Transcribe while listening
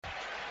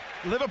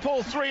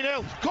Liverpool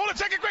 3-0. Corner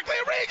taken quickly,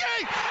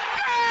 Origi!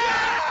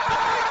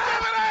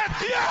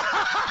 Yeah!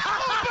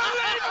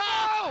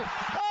 Unbelievable!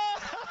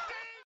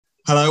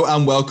 Hello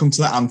and welcome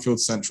to the Anfield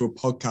Central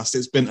podcast.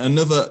 It's been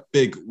another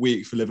big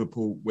week for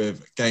Liverpool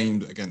with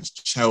games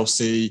against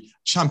Chelsea,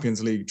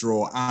 Champions League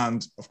draw,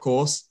 and of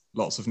course,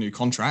 lots of new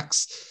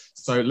contracts.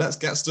 So let's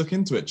get stuck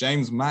into it.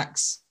 James,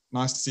 Max,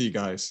 nice to see you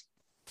guys.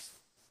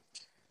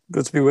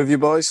 Good to be with you,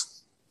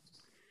 boys.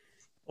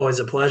 Always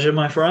a pleasure,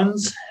 my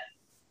friends.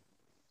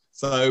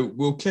 So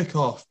we'll kick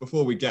off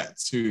before we get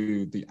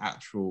to the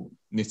actual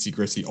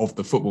nitty-gritty of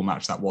the football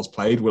match that was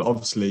played. We'll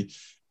obviously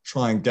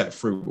try and get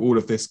through all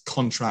of this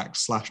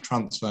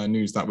contract/transfer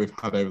news that we've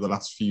had over the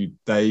last few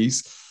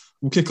days.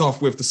 We'll kick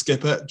off with the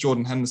skipper.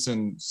 Jordan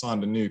Henderson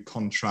signed a new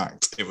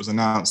contract. It was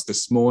announced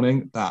this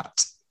morning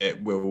that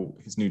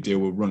his new deal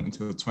will run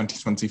until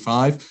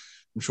 2025.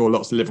 I'm sure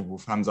lots of Liverpool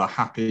fans are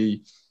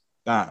happy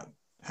that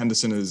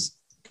Henderson has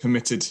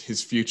committed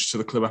his future to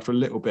the club after a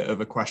little bit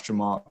of a question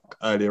mark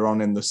earlier on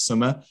in the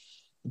summer.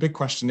 The big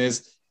question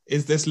is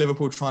this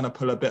Liverpool trying to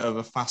pull a bit of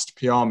a fast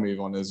PR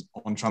move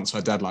on transfer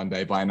deadline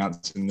day by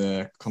announcing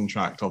the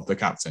contract of the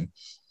captain?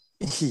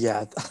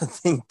 Yeah, I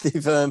think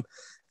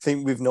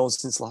we've known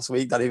since last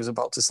week that he was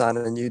about to sign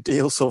a new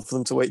deal. So for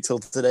them to wait till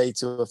today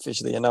to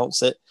officially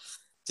announce it,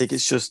 I think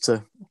it's just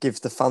to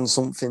give the fans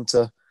something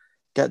to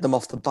get them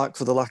off the back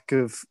for the lack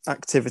of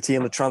activity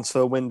in the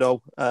transfer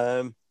window.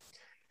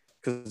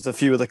 Because a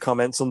few of the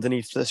comments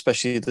underneath,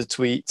 especially the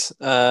tweet,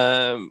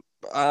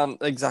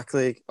 aren't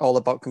exactly all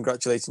about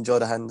congratulating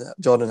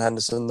Jordan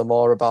Henderson. The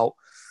more about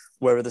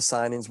where are the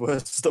signings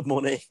worth the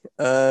money.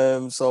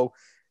 So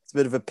it's a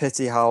bit of a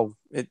pity how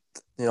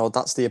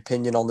that's the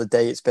opinion on the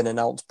day it's been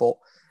announced. But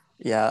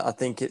yeah, I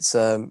think it's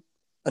a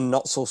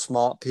not so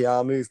smart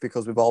PR move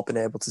because we've all been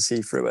able to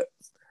see through it.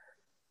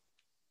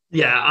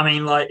 Yeah, I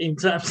mean, like in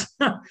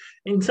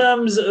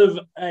terms of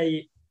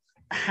a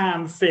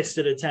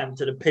ham-fisted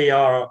attempt at a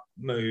PR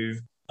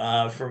move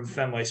from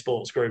Fenway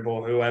Sports Group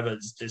or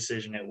whoever's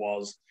decision it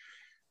was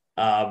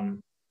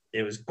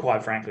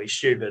quite frankly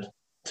stupid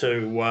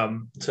to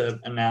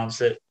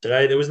announce it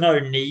today. There was no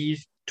need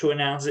to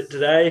announce it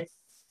today,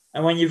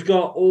 and when you've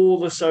got all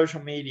the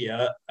social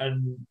media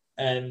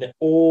and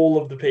all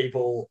of the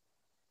people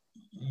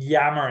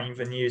yammering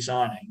for new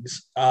signings,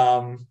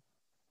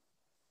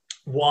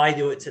 why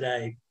do it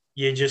today?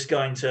 You're just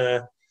going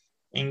to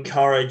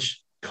encourage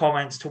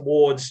comments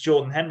towards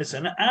Jordan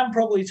Henderson and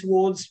probably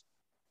towards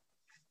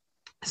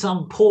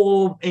some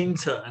poor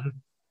intern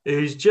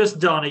who's just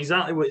done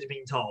exactly what he's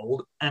been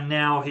told, and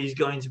now he's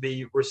going to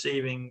be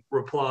receiving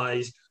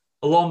replies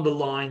along the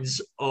lines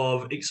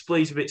of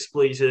expletive,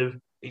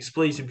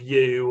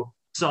 you,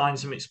 sign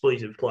some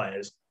expletive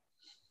players.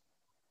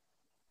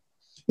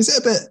 Is it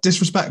a bit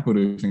disrespectful, do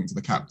you think, to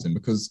the captain?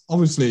 Because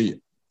obviously,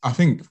 I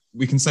think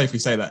we can safely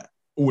say that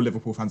all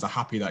Liverpool fans are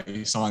happy that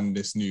he signed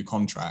this new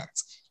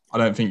contract. I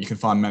don't think you can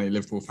find many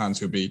Liverpool fans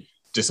who would be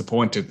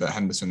disappointed that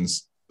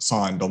Henderson's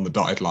signed on the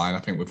dotted line. I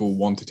think we've all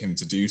wanted him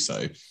to do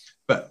so.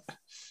 But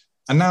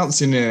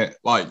announcing it,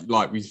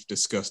 like we've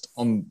discussed,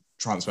 on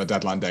transfer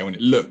deadline day when it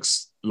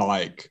looks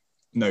like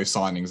no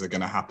signings are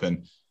going to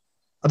happen,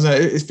 I don't know,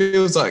 it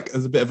feels like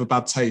there's a bit of a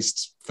bad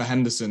taste for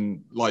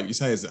Henderson, like you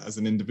say, as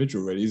an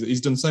individual, really.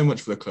 He's done so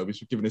much for the club. He's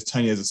given his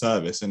 10 years of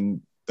service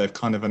and they've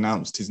kind of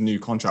announced his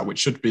new contract, which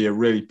should be a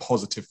really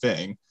positive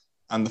thing.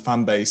 And the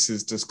fan base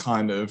is just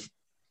kind of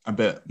a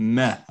bit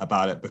meh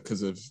about it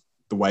because of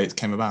the way it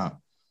came about.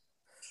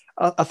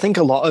 I think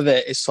a lot of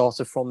it is sort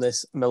of from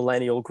this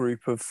millennial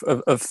group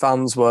of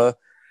fans where,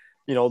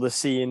 they're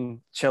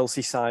seeing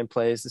Chelsea sign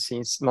players, they're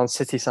seeing Man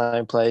City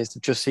sign players,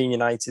 they've just seen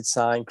United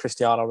sign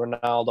Cristiano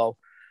Ronaldo.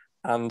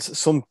 And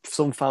some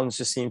fans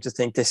just seem to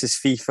think this is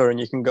FIFA and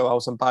you can go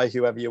out and buy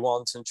whoever you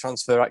want and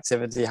transfer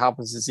activity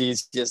happens as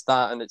easy as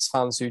that. And it's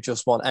fans who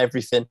just want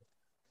everything,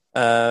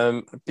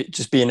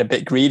 just being a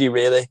bit greedy,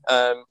 really.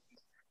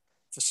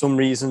 For some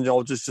reason,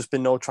 there's just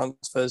been no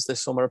transfers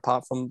this summer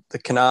apart from the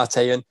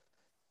Canate, and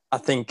I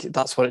think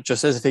that's what it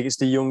just is. I think it's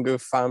the younger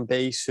fan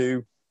base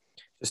who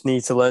just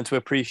need to learn to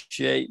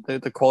appreciate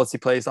the quality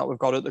players that we've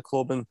got at the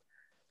club and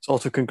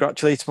sort of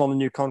congratulate him on the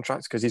new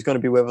contracts because he's going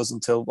to be with us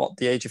until,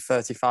 the age of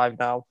 35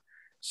 now.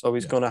 So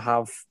he's going to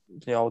have,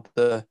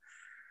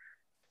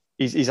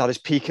 he's at his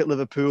peak at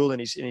Liverpool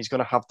and he's going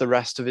to have the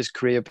rest of his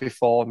career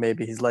before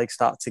maybe his legs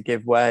start to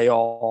give way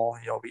or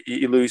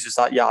he loses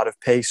that yard of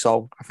pace.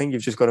 So I think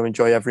you've just got to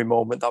enjoy every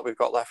moment that we've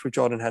got left with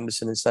Jordan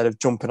Henderson instead of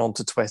jumping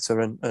onto Twitter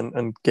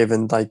and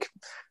giving, like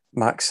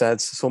Max said,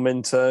 some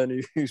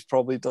intern who's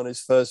probably done his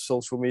first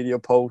social media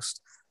post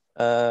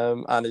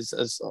and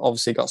has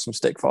obviously got some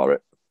stick for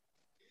it.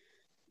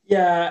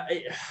 Yeah,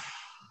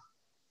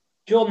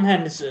 Jordan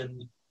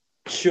Henderson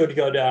should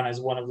go down as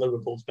one of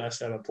Liverpool's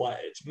best ever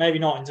players. Maybe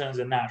not in terms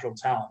of natural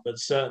talent, but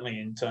certainly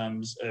in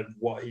terms of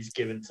what he's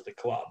given to the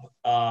club.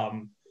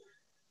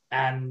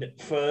 And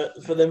for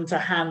them to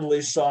handle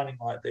his signing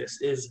like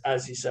this is,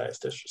 as you say, it's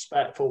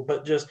disrespectful.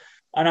 But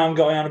I know I'm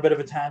going on a bit of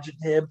a tangent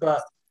here,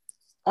 but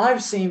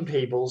I've seen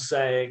people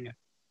saying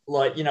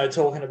like,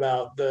 talking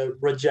about the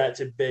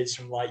rejected bids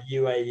from like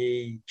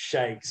UAE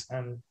sheikhs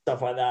and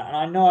stuff like that. And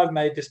I know I've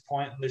made this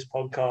point on this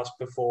podcast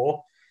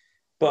before,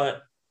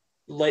 but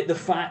like the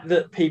fact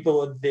that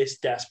people are this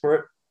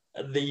desperate,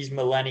 these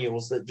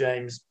millennials that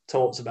James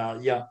talks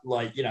about, yeah,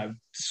 like,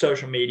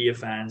 social media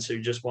fans who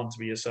just want to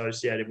be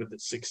associated with the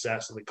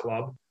success of the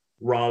club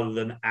rather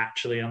than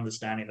actually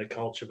understanding the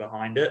culture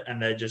behind it.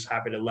 And they're just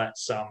happy to let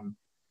some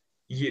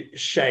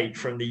sheikh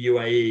from the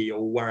UAE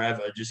or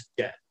wherever just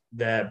get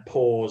their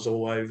paws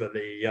all over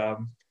the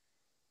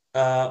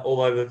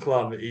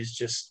club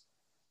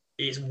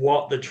is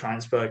what the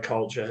transfer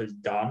culture has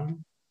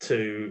done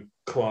to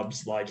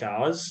clubs like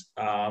ours.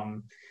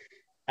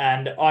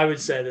 And I would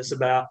say this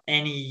about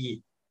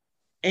any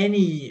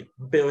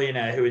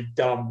billionaire who has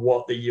done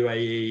what the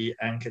UAE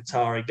and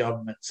Qatari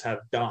governments have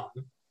done,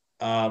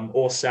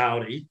 or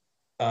Saudi,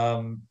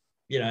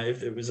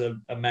 if it was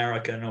an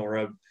American or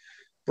a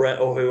Brett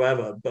or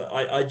whoever. But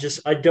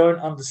I don't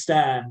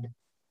understand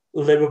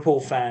Liverpool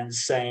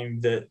fans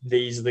saying that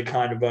these are the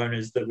kind of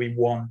owners that we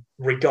want,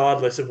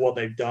 regardless of what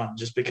they've done,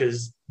 just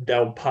because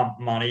they'll pump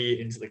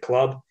money into the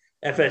club.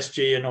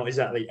 FSG are not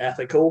exactly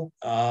ethical,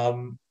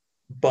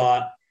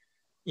 but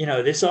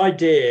this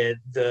idea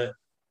that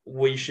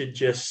we should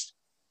just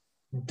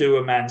do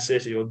a Man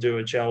City or do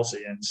a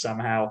Chelsea and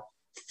somehow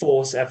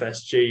force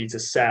FSG to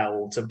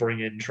sell to bring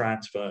in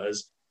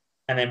transfers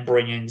and then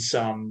bring in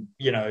some,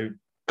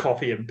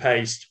 copy and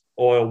paste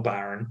oil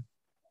baron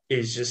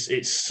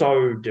it's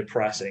so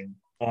depressing,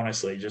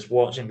 honestly, just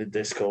watching the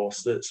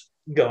discourse that's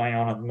going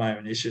on at the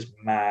moment. It's just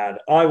mad.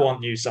 I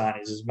want new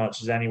signings as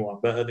much as anyone,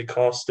 but at the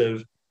cost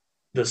of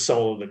the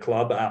soul of the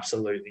club,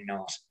 absolutely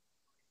not.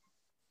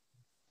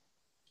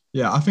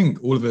 Yeah, I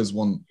think all of us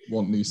want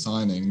new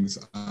signings.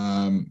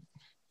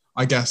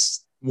 I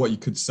guess what you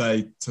could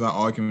say to that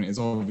argument is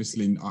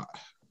obviously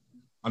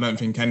I don't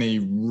think any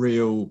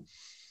real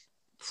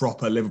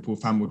proper Liverpool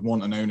fan would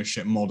want an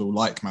ownership model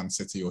like Man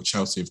City or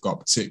Chelsea have got,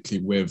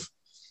 particularly with,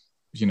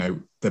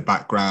 the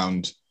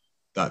background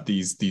that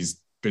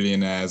these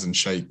billionaires and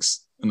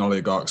sheikhs and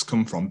oligarchs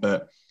come from.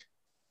 But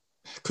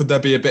could there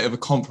be a bit of a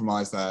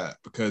compromise there?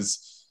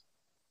 Because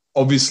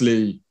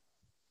obviously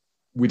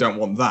we don't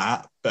want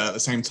that, but at the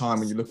same time,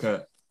 when you look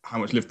at how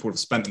much Liverpool have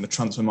spent in the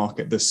transfer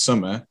market this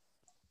summer,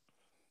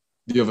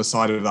 the other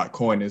side of that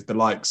coin is the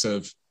likes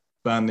of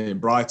Burnley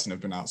and Brighton have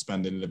been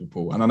outspending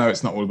Liverpool. And I know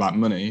it's not all about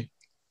money,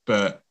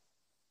 but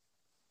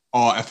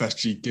are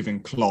FSG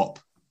giving Klopp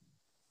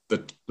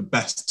the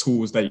best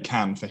tools they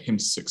can for him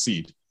to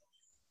succeed?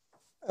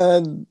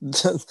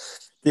 The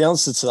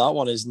answer to that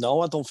one is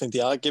no. I don't think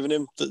they are giving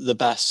him the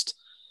best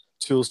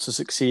tools to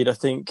succeed. I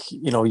think,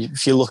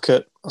 if you look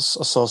at, I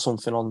saw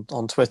something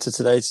on Twitter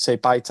today to say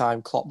by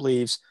time Klopp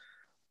leaves,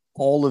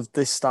 all of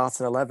this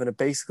starting 11 are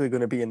basically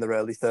going to be in their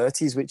early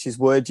 30s, which is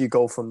where do you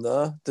go from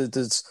there?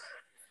 There's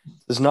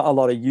not a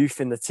lot of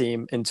youth in the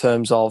team in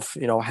terms of,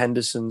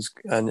 Henderson's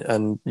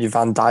and your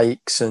Van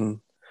Dijks and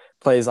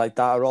players like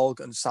that are all,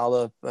 and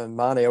Salah and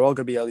Mane are all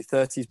going to be early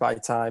 30s by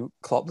the time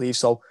Klopp leaves.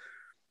 So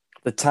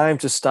the time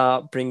to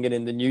start bringing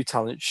in the new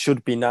talent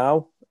should be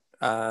now,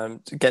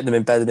 to get them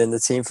embedded in the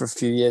team for a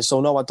few years.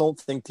 So no, I don't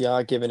think they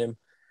are giving him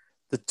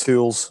the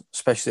tools,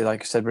 especially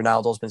like I said,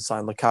 Ronaldo's been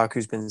signed,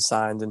 Lukaku's been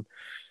signed, and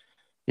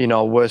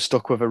we're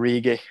stuck with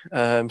Origi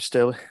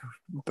still,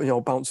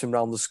 bouncing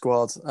around the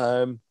squad.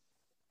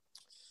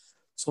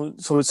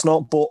 So it's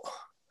not, but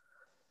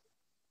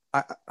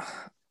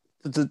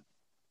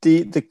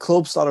the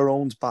clubs that are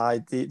owned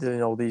by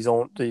these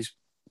owners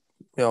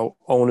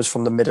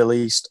from the Middle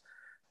East,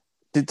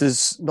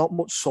 there's not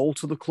much soul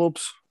to the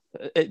clubs.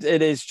 It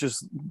is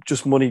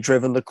just money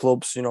driven. The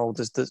clubs,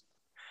 there's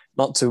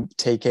not to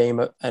take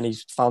aim at any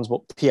fans,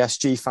 but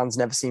PSG fans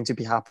never seem to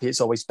be happy. It's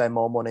always spend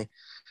more money.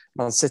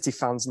 Man City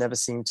fans never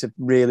seem to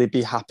really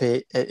be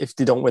happy if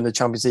they don't win the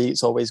Champions League.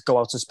 It's always go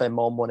out and spend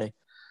more money.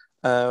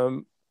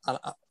 And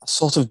I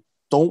sort of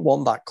don't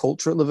want that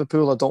culture at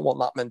Liverpool. I don't want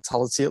that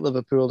mentality at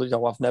Liverpool.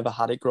 I've never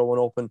had it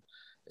growing up, and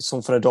it's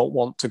something I don't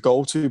want to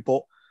go to.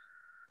 But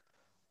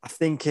I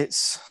think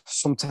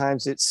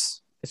sometimes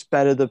it's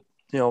better the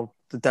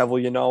devil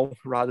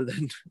rather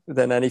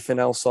than anything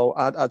else. So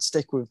I'd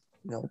stick with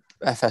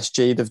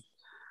FSG. They've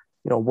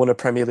won a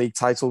Premier League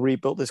title,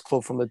 rebuilt this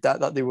club from the debt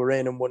that they were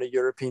in, and won a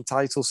European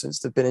title since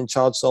they've been in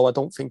charge. So I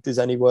don't think there's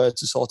anywhere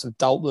to sort of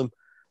doubt them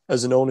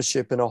as an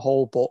ownership in a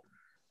whole. But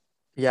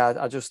yeah,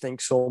 I just think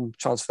some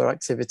transfer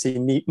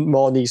activity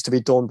more needs to be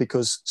done,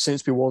 because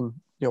since we won,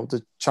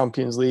 the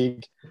Champions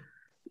League,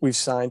 we've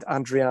signed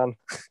Adrian,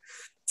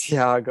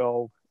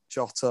 Thiago,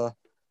 Jota,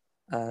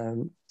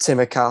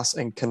 Tsimikas,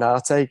 and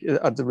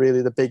Konate are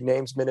really the big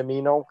names.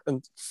 Minamino,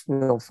 and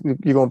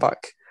you're going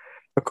back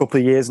a couple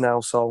of years now,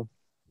 so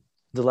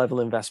the level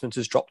of investment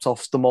has dropped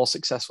off the more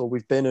successful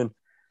we've been, and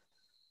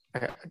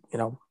I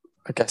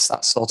guess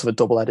that's sort of a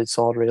double-edged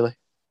sword, really.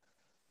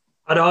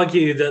 I'd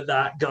argue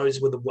that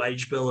goes with the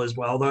wage bill as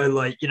well, though.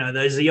 Like,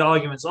 there's the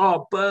arguments,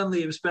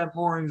 Burnley have spent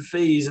more in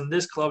fees, and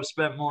this club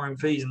spent more in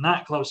fees, and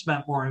that club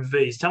spent more in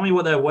fees. Tell me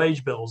what their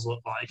wage bills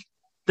look like.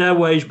 their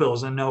wage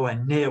bills are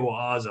nowhere near what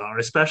ours are,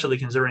 especially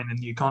considering the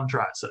new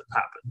contracts that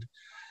have happened.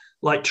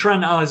 Like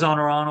Trent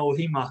Alexander-Arnold,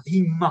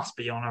 he must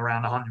be on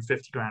around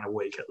 150 grand a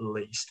week at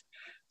least.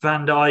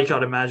 Van Dijk,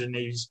 I'd imagine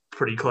he's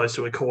pretty close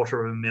to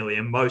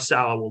 $250,000. Mo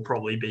Salah will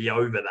probably be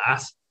over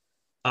that.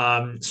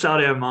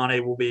 Sadio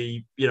Mane will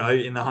be,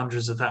 in the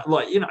hundreds of that.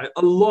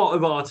 A lot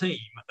of our team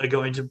are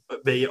going to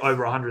be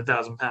over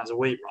 £100,000 a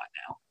week right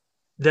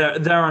now.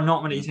 There are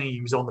not many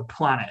teams on the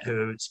planet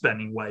who are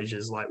spending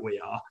wages like we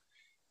are.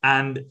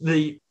 And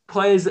the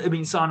players that have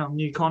been signed on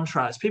new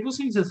contracts, people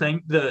seem to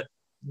think that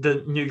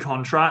the new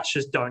contracts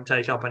just don't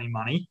take up any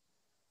money.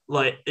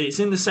 Like, it's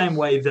in the same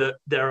way that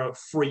there are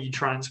free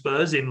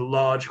transfers in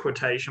large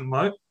quotation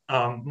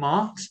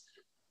marks.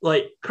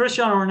 Like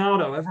Cristiano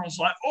Ronaldo, everyone's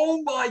like,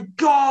 oh my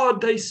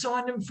God, they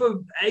signed him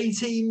for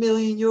 18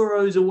 million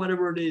euros or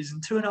whatever it is,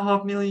 and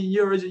 2.5 million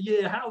euros a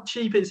year. How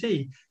cheap is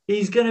he?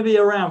 He's going to be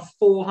around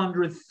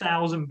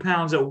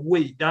 £400,000 a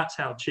week. That's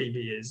how cheap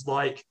he is.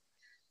 Like,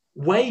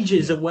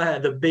 wages are where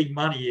the big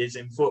money is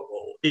in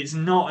football. It's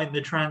not in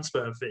the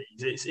transfer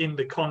fees. It's in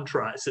the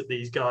contracts that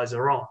these guys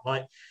are on.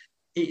 Like,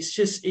 it's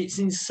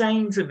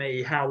insane to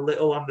me how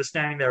little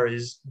understanding there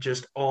is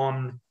just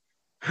on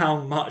how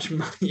much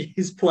money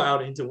is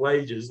plowed into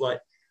wages. Like,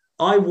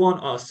 I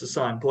want us to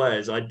sign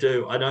players. I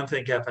do. I don't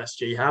think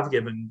FSG have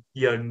given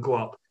Jurgen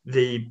Klopp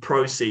the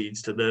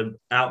proceeds to the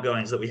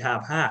outgoings that we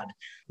have had.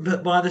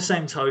 But by the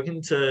same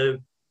token, to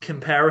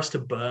compare us to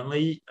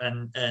Burnley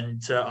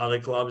and to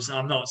other clubs, and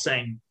I'm not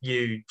saying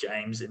you,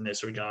 James, in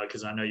this regard,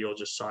 because I know you're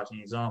just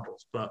citing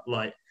examples, but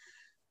like,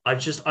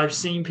 I've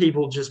seen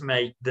people just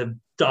make the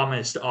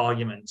dumbest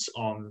arguments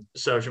on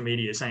social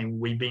media saying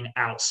we've been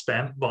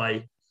outspent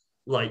by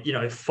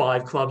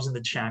 5 clubs in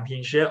the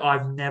Championship.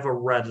 I've never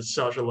read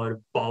such a load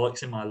of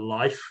bollocks in my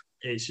life.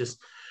 It's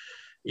just,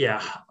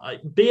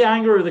 be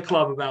angry with the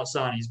club about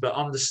signings, but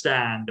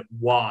understand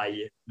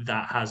why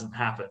that hasn't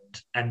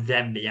happened and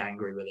then be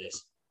angry with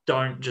this.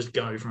 Don't just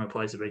go from a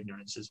place of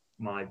ignorance is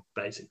my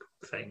basic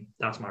thing.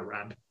 That's my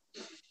rant.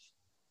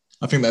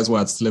 I think there's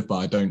words to live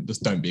by. Don't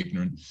be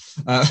ignorant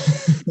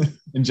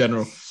in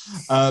general.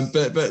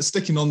 But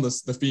sticking on the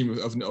theme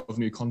of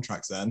new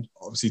contracts then,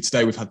 obviously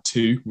today we've had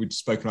 2. We've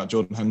spoken about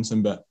Jordan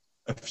Henderson, but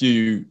a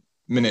few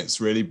minutes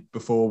really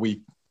before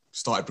we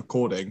started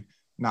recording,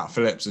 Nat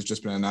Phillips has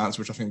just been announced,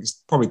 which I think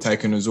has probably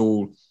taken us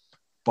all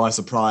by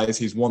surprise.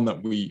 He's one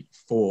that we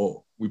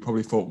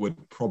probably thought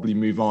would probably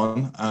move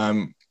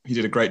on. He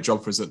did a great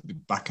job for us at the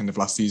back end of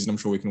last season. I'm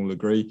sure we can all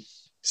agree.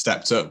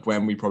 Stepped up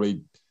when we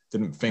probably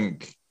didn't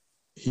think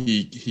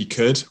he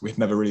could. We've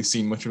never really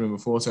seen much of him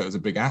before, so it was a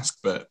big ask,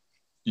 but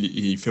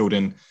he filled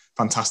in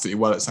fantastically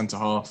well at centre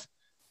half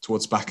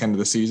towards the back end of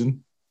the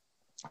season.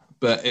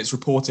 But it's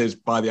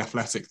reported by The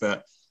Athletic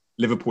that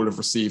Liverpool have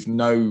received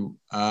no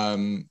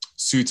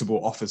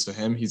suitable offers for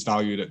him. He's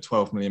valued at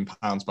 £12 million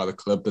by the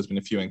club. There's been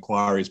a few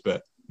inquiries,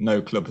 but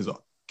no club has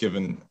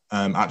given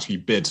actually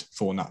bid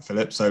for Nat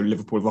Phillips. So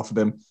Liverpool have offered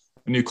him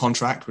a new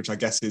contract, which I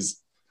guess is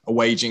a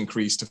wage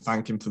increase to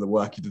thank him for the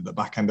work he did at the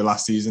back end of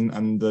last season,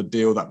 and the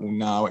deal that will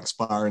now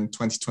expire in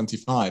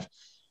 2025.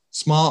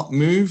 Smart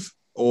move,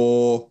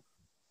 or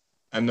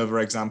another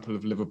example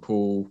of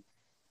Liverpool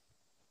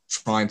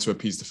trying to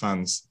appease the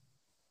fans?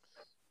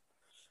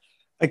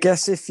 I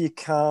guess if you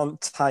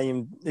can't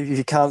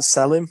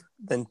sell him,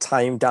 then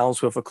tie him down.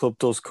 So if a club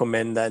does come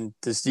in, then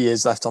there's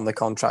years left on the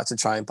contract to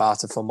try and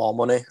barter for more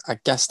money. I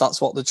guess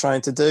that's what they're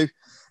trying to do.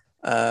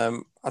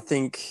 I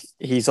think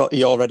he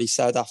already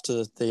said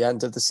after the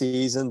end of the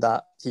season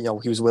that he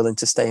was willing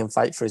to stay and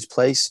fight for his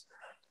place.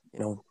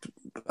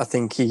 I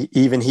think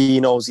he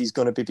knows he's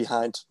going to be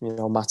behind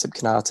Matip,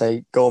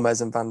 Konate, Gomez,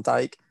 and Van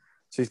Dijk.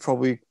 So he's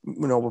probably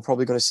we're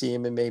probably going to see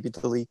him in maybe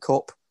the League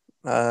Cup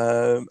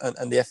and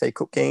the FA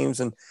Cup games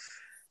and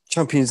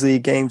Champions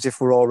League games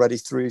if we're already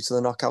through to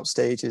the knockout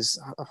stages.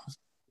 I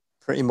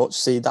pretty much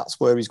see that's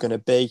where he's going to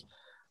be.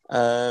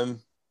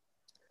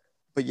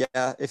 But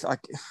yeah,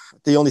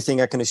 the only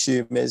thing I can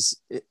assume is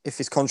if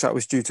his contract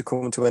was due to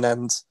come to an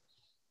end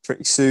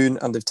pretty soon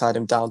and they've tied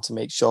him down to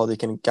make sure they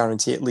can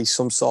guarantee at least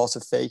some sort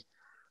of fee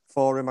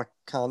for him, I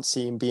can't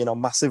see him being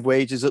on massive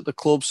wages at the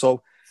club.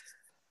 So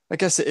I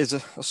guess it is a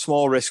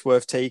small risk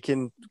worth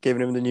taking,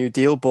 giving him the new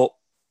deal. But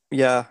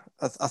yeah,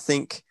 I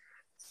think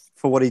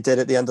for what he did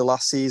at the end of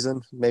last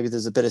season, maybe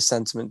there's a bit of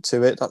sentiment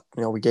to it that,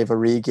 we gave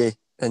Origi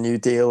a new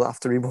deal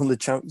after he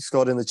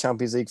scored in the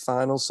Champions League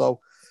final. So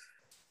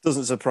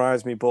doesn't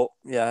surprise me, but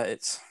yeah,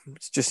 it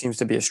just seems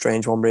to be a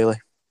strange one, really.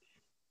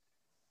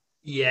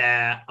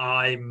 Yeah,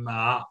 I'm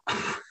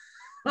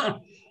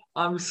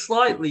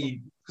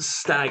slightly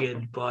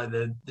staggered by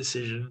the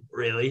decision,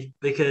 really,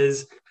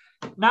 because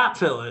Nat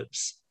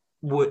Phillips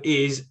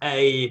is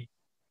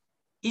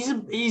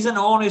he's an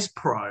honest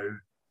pro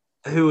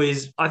who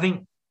is, I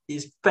think,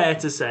 is fair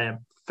to say, a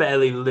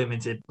fairly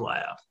limited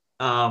player.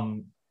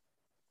 And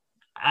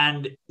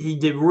he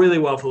did really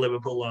well for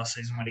Liverpool last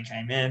season when he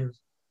came in.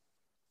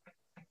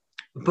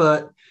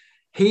 But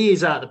he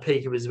is at the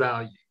peak of his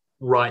value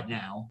right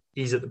now.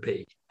 He's at the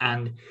peak.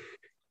 And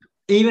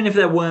even if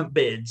there weren't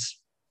bids,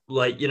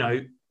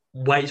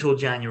 wait till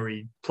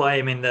January, play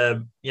him in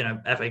the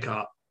FA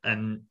Cup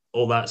and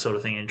all that sort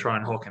of thing, and try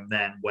and hook him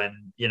then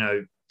when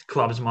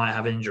clubs might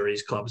have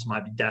injuries, clubs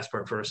might be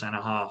desperate for a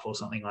centre half or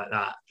something like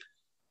that.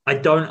 I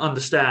don't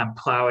understand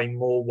ploughing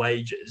more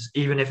wages,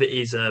 even if it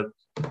is a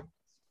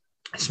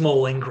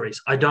small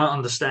increase. I don't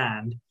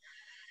understand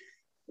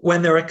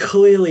when there are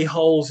clearly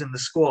holes in the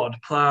squad,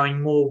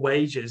 ploughing more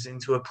wages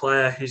into a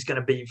player who's going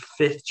to be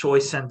fifth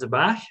choice centre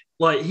back.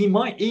 Like he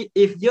might,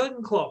 if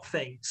Jurgen Klopp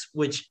thinks,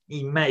 which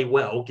he may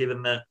well,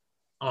 given that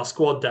our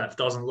squad depth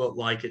doesn't look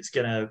like it's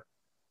going to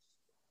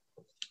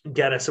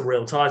get us a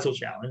real title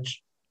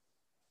challenge,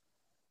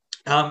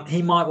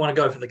 he might want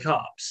to go for the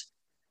cups.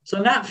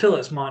 So Nat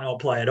Phillips might not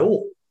play at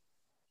all.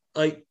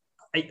 Like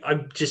I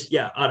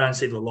don't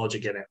see the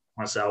logic in it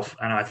myself,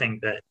 and I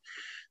think that,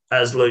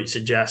 as Luke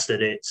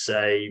suggested, it's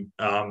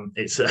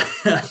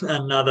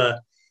another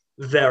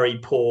very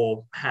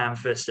poor,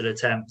 ham-fisted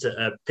attempt at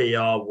a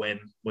PR win,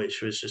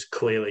 which was just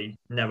clearly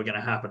never going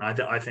to happen.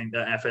 I think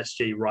that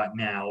FSG right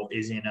now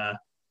is in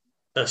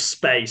a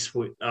space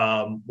with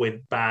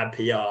bad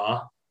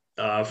PR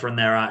from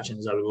their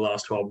actions over the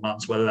last 12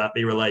 months, whether that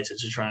be related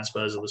to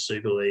transfers of the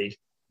Super League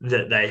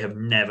that they have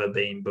never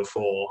been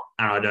before.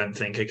 And I don't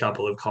think a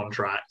couple of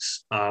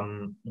contracts,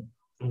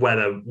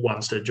 whether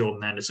one's to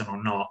Jordan Henderson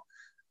or not,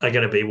 are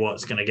going to be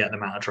what's going to get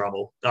them out of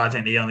trouble. I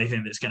think the only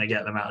thing that's going to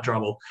get them out of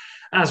trouble,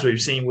 as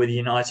we've seen with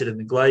United and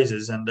the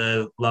Glazers and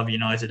the Love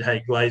United,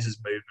 Hate Glazers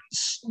movement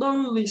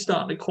slowly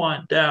starting to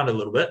quiet down a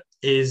little bit,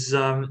 is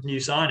new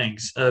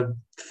signings. A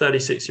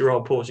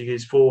 36-year-old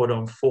Portuguese forward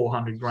on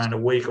 400 grand a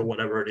week or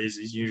whatever it is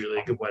usually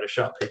a good way to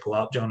shut people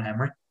up, John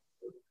Henry.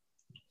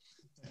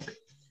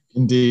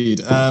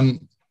 Indeed.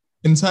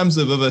 In terms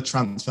of other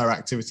transfer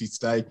activity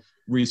today,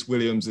 Reece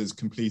Williams has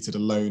completed a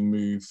loan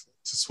move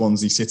to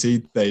Swansea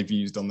City. They've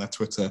used on their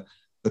Twitter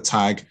the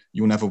tag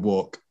 "You'll never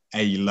walk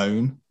a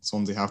loan."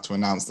 Swansea have to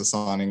announce the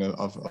signing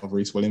of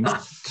Reece Williams.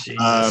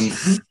 And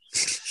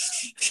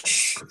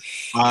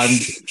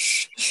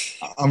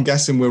I'm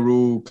guessing we're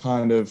all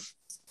kind of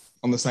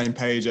on the same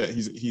page.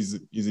 He's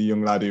a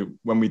young lad who,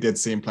 when we did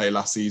see him play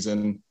last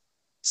season,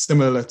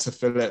 similar to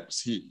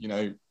Phillips, he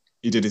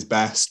did his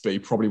best, but he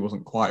probably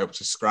wasn't quite up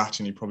to scratch,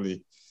 and he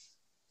probably,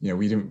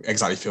 we didn't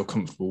exactly feel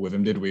comfortable with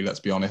him, did we? Let's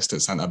be honest,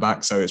 at centre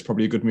back. So it's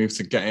probably a good move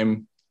to get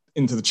him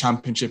into the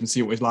Championship and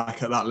see what he's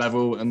like at that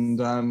level, and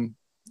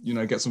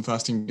get some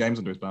first team games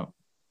under his belt.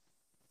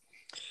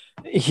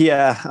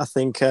 Yeah, I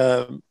think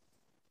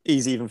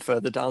he's even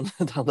further down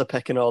the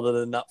pecking order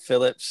than Nat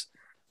Phillips.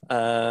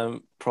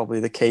 Probably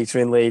the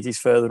catering lady's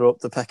further up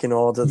the pecking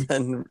order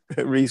than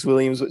Reece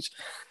Williams, which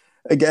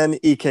again,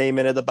 he came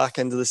in at the back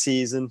end of the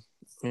season,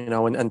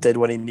 and did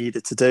what he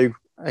needed to do.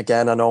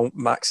 Again, I know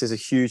Max is a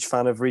huge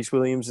fan of Reece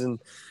Williams, and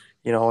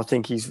I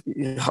think he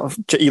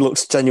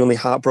looks genuinely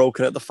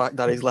heartbroken at the fact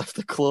that he's left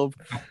the club.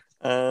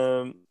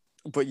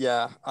 But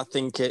yeah, I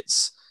think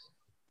it's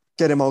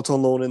get him out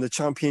on loan in the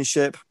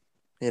Championship.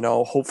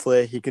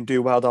 Hopefully he can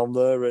do well down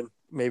there, and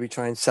maybe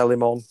try and sell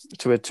him on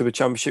to a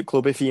Championship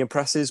club if he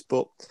impresses.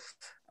 But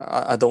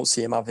I don't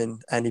see him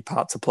having any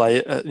part to play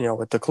at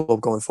the club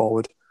going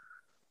forward.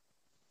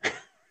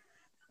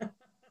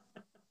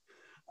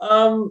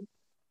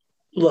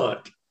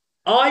 Look,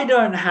 I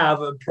don't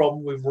have a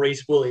problem with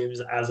Reece Williams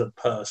as a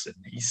person.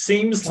 He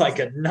seems like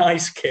a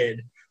nice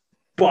kid,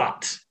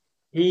 but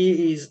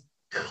he is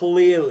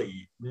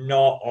clearly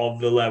not of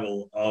the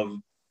level of,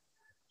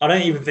 I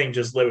don't even think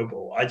just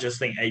Liverpool. I just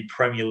think a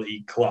Premier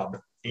League club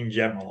in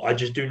general. I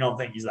just do not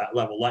think he's that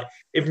level. Like,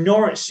 if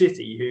Norwich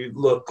City, who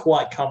look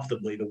quite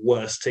comfortably the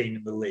worst team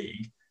in the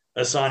league,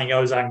 are signing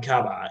Ozan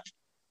Kabak,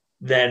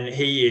 then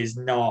he is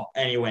not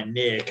anywhere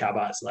near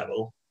Kabak's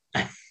level.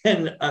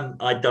 And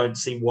I don't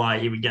see why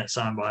he would get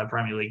signed by a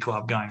Premier League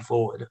club going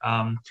forward.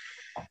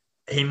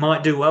 He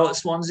might do well at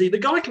Swansea. The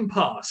guy can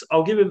pass.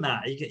 I'll give him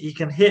that. He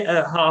can hit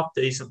a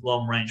half-decent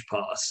long-range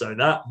pass, so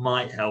that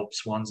might help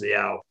Swansea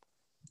out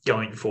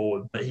going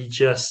forward. But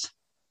he's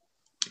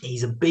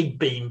a big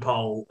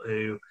beanpole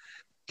who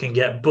can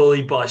get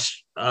bullied by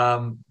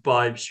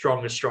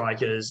stronger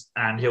strikers,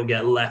 and he'll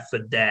get left for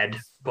dead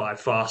by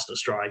faster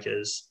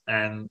strikers.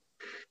 And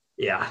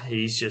yeah,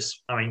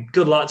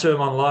 good luck to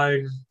him on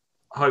loan.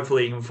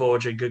 Hopefully he can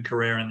forge a good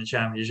career in the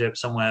Championship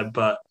somewhere.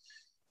 But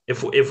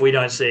if we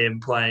don't see him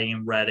playing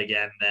in red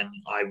again, then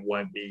I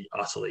won't be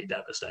utterly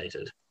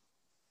devastated.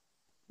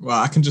 Well,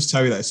 I can just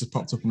tell you that it's just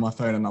popped up on my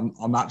phone, and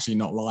I'm actually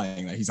not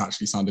lying, that he's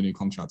actually signed a new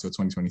contract till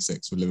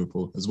 2026 with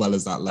Liverpool, as well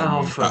as that loan.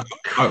 Oh, for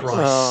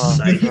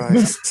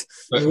Christ's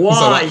sake.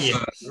 Why?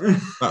 So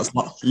that's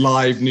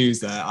live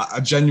news there. I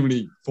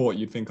genuinely thought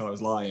you'd think I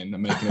was lying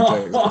and making a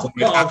joke.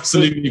 It's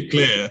absolutely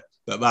clear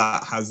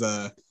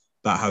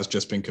that has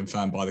just been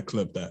confirmed by the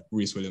club that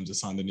Reece Williams has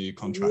signed a new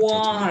contract.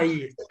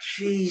 Why?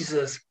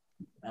 Jesus.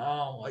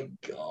 Oh, my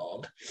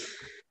God.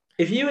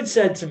 If you had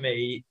said to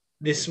me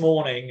this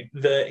morning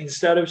that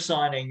instead of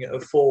signing a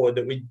forward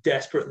that we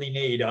desperately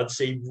need, I'd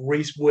see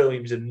Reece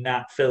Williams and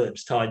Nat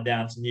Phillips tied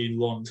down to new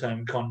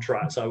long-term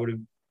contracts, I would have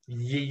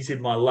yeeted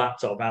my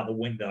laptop out the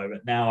window.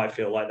 But now I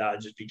feel like that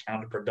would just be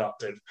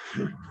counterproductive.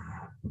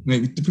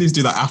 Please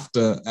do that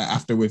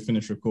after we've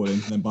finished recording.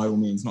 Then by all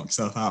means, knock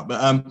yourself out.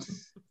 But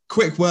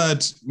quick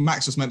word,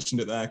 Max just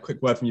mentioned it there.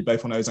 Quick word from you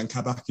both on Ozan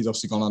Kabak. He's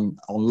obviously gone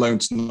on loan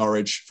to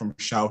Norwich from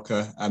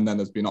Schalke, and then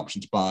there's been an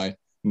option to buy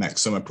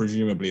next summer.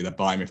 Presumably they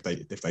buy him if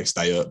they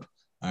stay up.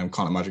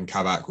 Can't imagine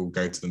Kabak will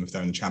go to them if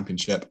they're in the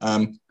Championship.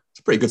 It's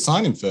a pretty good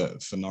signing for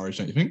Norwich,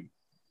 don't you think?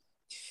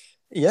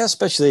 Yeah,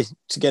 especially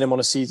to get him on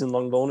a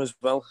season-long loan as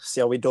well. See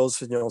how he does.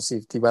 See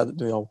if they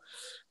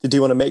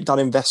do want to make that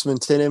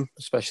investment in him,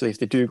 especially if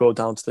they do go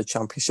down to the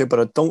Championship. But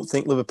I don't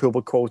think Liverpool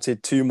were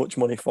quoted too much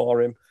money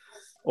for him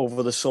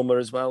over the summer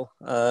as well.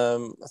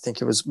 I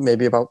think it was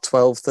maybe about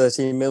 12,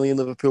 13 million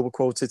Liverpool were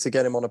quoted to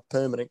get him on a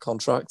permanent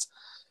contract.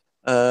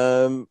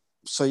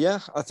 So yeah,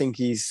 I think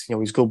he's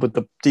good with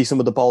decent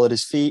with the ball at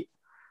his feet.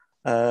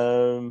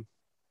 I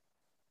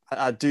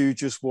do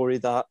just worry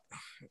that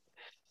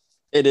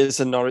it is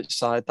a Norwich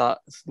side that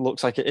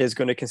looks like it is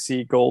going to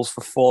concede goals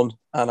for fun,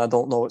 and I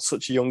don't know at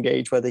such a young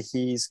age whether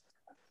he's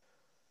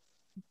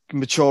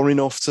mature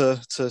enough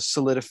to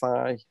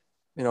solidify,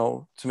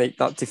 to make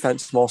that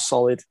defence more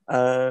solid.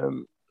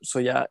 So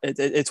yeah,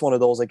 it's one of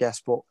those, I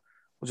guess, but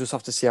we'll just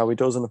have to see how he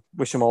does and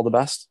wish him all the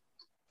best.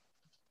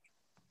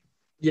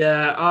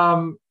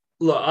 Yeah,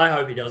 look, I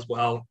hope he does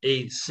well.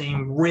 He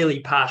seemed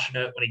really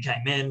passionate when he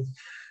came in.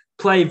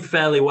 Played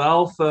fairly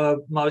well for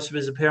most of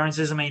his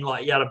appearances. I mean,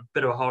 he had a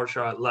bit of a horror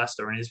show at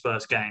Leicester in his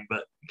first game,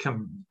 but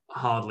can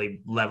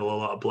hardly level a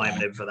lot of blame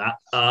at him for that.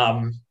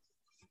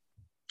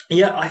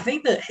 Yeah, I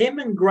think that him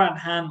and Grant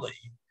Hanley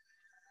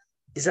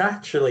is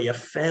actually a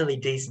fairly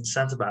decent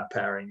centre-back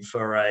pairing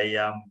for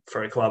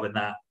a club in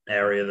that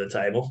area of the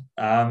table.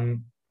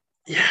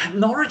 Yeah,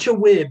 Norwich are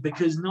weird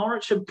because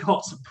Norwich have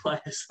got some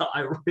players that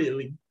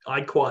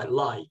I quite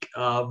like.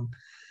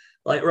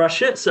 Like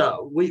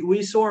Rashica,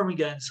 we saw him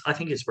against, I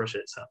think it's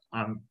Rashica.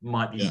 I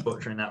might be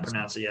butchering that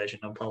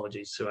pronunciation.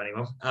 Apologies to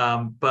anyone.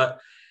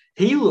 But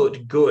he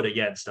looked good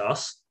against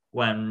us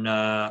when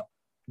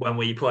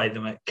we played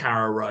them at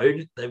Carrow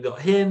Road. They've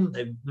got him.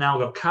 They've now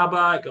got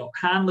Kabak, got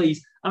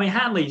Hanley's. I mean,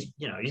 Hanley's,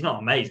 he's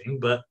not amazing,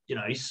 but,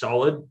 he's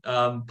solid.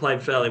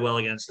 Played fairly well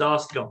against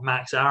us. Got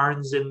Max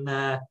Aarons in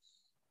there.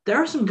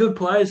 There are some good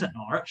players at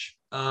Norwich.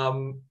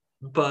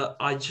 But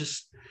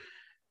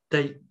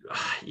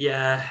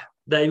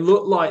they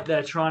look like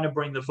they're trying to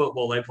bring the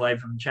football they played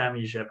from the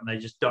Championship, and they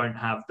just don't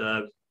have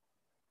the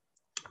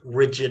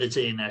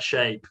rigidity in their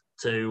shape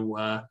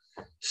to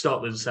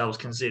stop themselves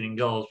conceding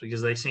goals,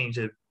 because they seem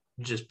to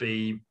just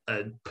be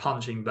a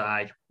punching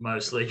bag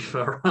mostly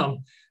for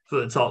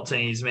the top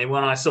teams. I mean,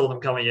 when I saw them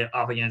coming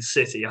up against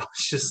City, I was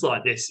just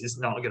like, this is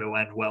not going to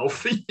end well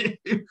for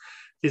you.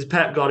 Because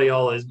Pep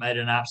Guardiola has made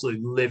an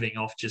absolute living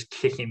off just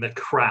kicking the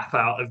crap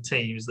out of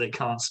teams that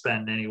can't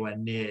spend anywhere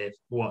near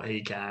what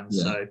he can.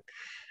 Yeah. So,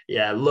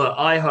 yeah, look,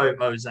 I hope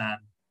Ozan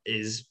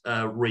is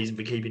a reason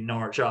for keeping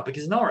Norwich up,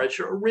 because Norwich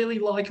are a really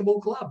likeable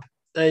club.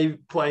 They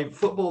play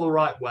football the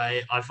right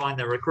way. I find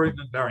their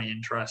recruitment very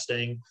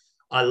interesting.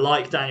 I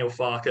like Daniel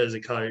Farke as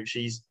a coach.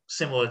 He's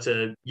similar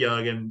to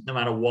Jurgen. No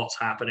matter what's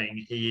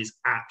happening, he is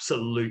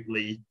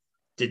absolutely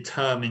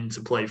determined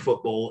to play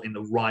football in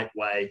the right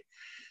way.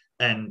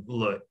 And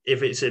look,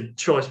 if it's a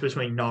choice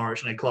between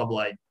Norwich and a club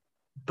like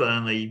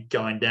Burnley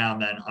going down,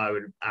 then I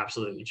would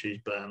absolutely choose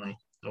Burnley,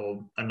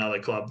 or another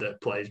club that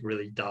plays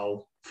really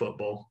dull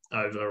football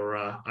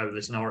over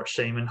this Norwich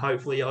team. And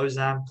hopefully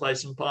Ozan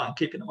plays some part in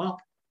keeping them up.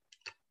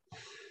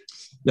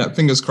 Yeah,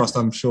 fingers crossed.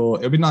 I'm sure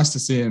it'll be nice to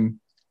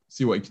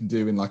see what he can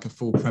do in like a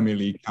full Premier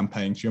League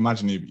campaign. Can you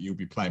imagine you'll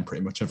be playing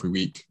pretty much every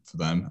week for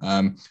them?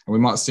 And we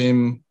might see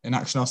him in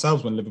action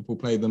ourselves when Liverpool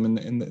play them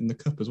in the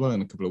Cup as well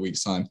in a couple of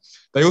weeks' time.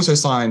 They also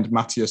signed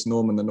Matthias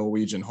Norman, the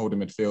Norwegian holding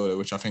midfielder,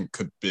 which I think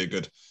could be a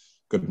good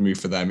move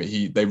for them.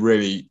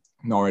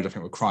 Norwich, I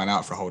think, were crying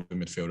out for a holding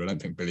midfielder. I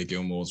don't think Billy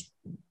Gilmore's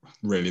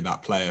really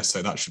that player,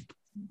 so that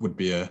would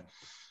be a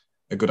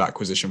good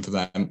acquisition for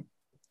them.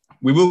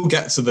 We will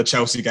get to the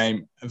Chelsea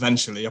game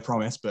eventually, I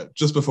promise. But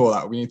just before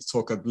that, we need to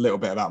talk a little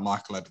bit about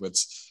Michael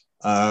Edwards.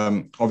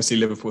 Obviously,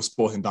 Liverpool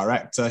sporting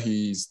director.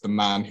 He's the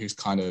man who's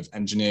kind of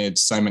engineered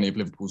so many of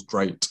Liverpool's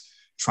great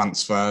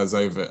transfers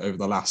over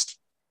the last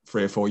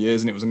 3 or 4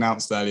 years. And it was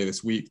announced earlier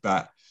this week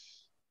that,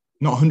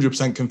 not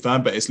 100%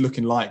 confirmed, but it's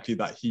looking likely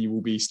that he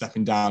will be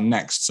stepping down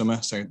next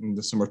summer, so in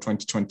the summer of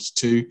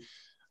 2022.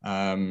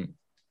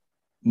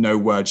 No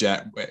word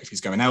yet if he's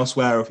going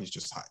elsewhere or if he's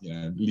just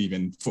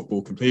leaving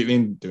football completely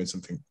and doing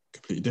something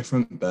completely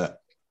different.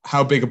 But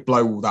how big a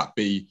blow will that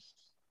be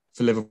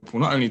for Liverpool,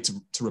 not only to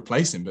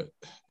replace him, but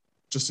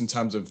just in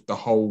terms of the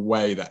whole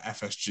way that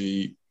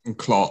FSG and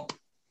Klopp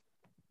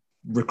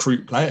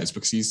recruit players,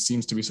 because he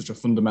seems to be such a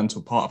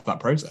fundamental part of that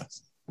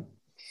process.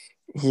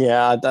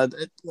 Yeah,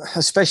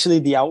 especially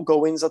the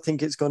outgoings, I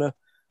think it's going to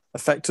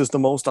affect us the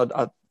most.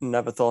 I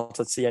never thought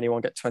I'd see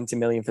anyone get 20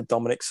 million for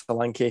Dominic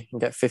Solanke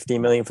and get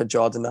 15 million for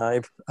Jordan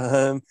Ibe.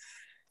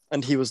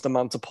 And he was the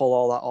man to pull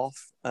all that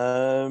off.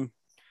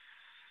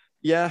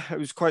 Yeah, it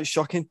was quite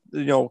shocking,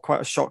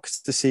 quite a shock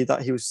to see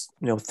that he was,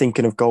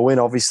 thinking of going.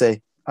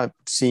 Obviously, I've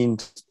seen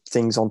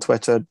things on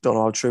Twitter. Don't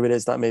know how true it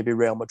is that maybe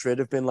Real Madrid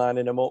have been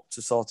lining him up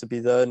to sort of be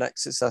their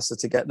next successor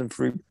to get them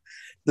through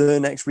the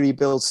next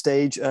rebuild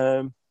stage.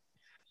 But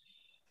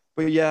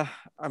yeah,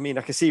 I mean,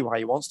 I can see why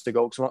he wants to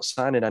go because we're not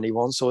signing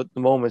anyone. So at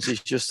the moment,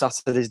 he's just sat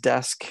at his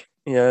desk.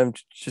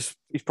 He's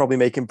probably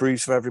making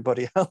brews for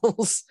everybody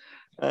else.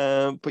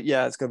 But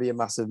yeah, it's going to be a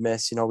massive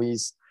miss.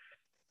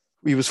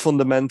 He was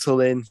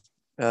fundamental in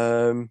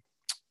Mo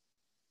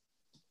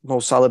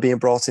Salah being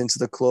brought into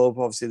the club.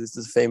 Obviously, this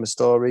is a famous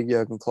story.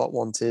 Jurgen Klopp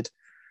wanted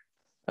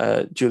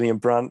Julian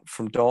Brandt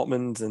from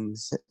Dortmund, and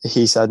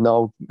he said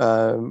no.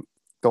 Go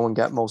and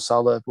get Mo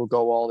Salah. We'll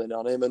go all in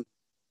on him.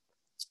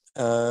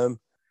 And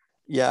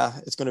yeah,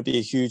 it's going to be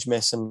a huge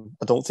miss, and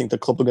I don't think the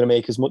club are going to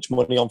make as much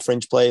money on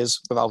fringe players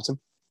without him.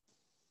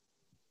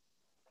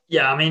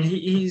 Yeah, I mean,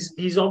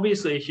 he's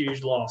obviously a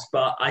huge loss,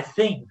 but I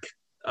think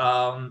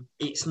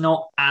it's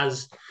not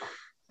as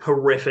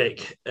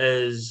horrific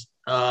as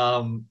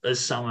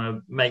some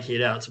are making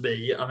it out to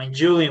be. I mean,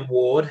 Julian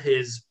Ward,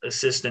 his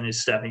assistant,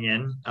 is stepping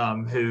in,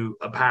 who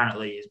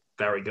apparently is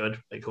very good,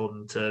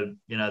 according to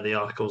the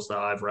articles that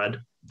I've read.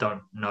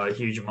 Don't know a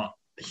huge amount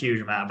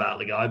about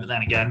the guy, but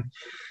then again,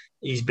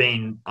 he's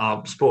been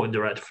our sporting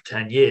director for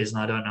 10 years,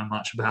 and I don't know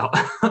much about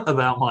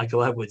about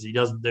Michael Edwards. He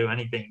doesn't do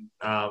anything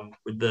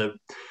with the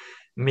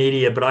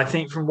media, but I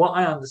think from what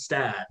I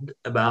understand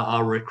about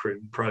our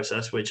recruitment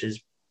process, which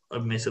is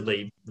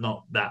admittedly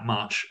not that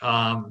much,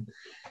 I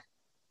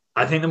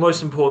think the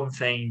most important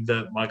thing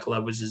that Michael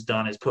Edwards has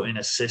done is put in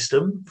a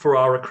system for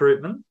our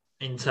recruitment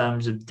in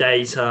terms of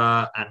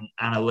data and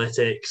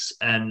analytics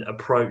and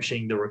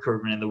approaching the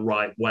recruitment in the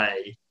right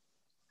way.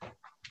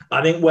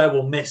 I think where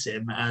we'll miss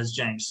him, as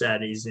James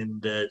said, is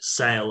in the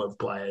sale of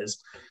players.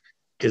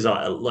 Because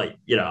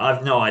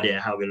I've no idea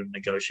how good a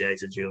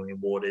negotiator Julian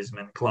Ward is. I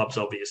mean, the club's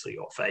obviously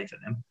got faith in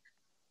him.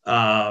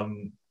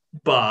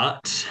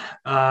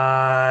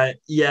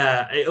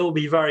 It'll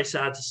be very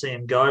sad to see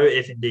him go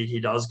if indeed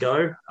he does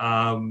go.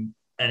 And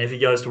if he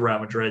goes to Real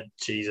Madrid,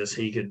 Jesus,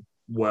 he could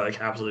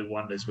work absolute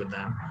wonders with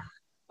them.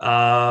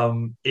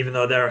 Even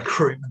though their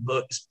recruitment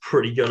looks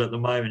pretty good at the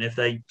moment, if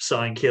they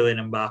sign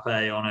Kylian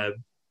Mbappe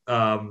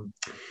on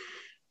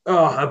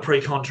a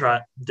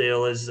pre-contract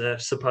deal as they're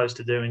supposed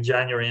to do in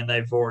January, and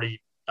they've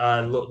already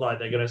looked like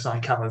they're going to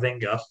sign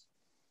Camavinga.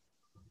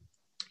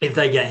 If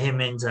they get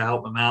him in to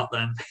help them out,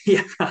 then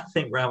yeah, I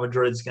think Real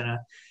Madrid's going to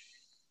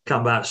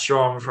come back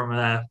strong from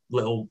their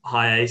little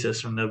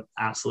hiatus from the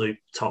absolute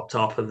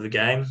top of the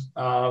game.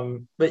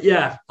 But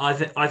yeah, I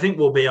think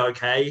we'll be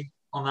okay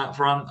on that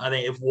front. I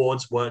think if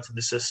Ward's worked in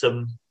the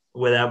system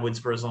with Edwards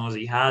for as long as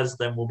he has,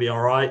 then we'll be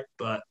all right.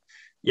 But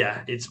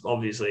yeah, it's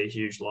obviously a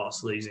huge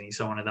loss losing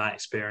someone of that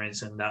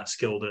experience and that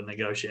skilled a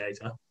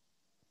negotiator.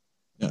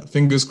 Yeah,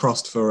 fingers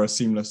crossed for a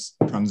seamless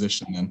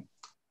transition then.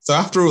 So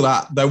after all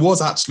that, there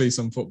was actually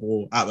some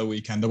football at the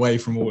weekend away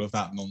from all of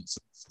that nonsense.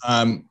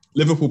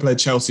 Liverpool played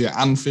Chelsea at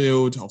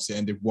Anfield, obviously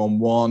ended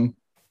 1-1.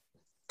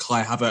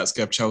 Kai Havertz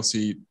gave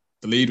Chelsea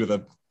the lead with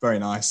a very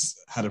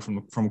nice header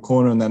from a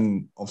corner, and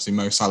then obviously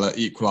Mo Salah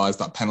equalised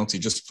that penalty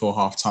just before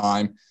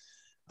half-time.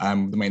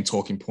 The main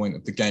talking point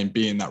of the game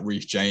being that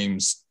Reece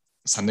James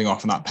sending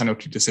off on that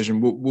penalty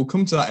decision. We'll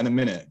come to that in a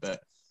minute, but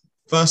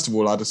first of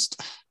all, I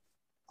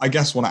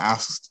guess want to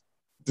ask,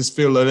 does it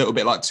feel a little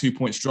bit like 2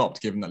 points dropped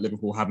given that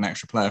Liverpool had an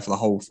extra player for the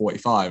whole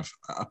 45?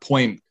 A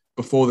point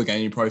before the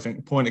game, you probably think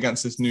a point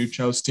against this new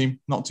Chelsea team,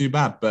 not too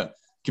bad, but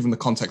given the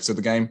context of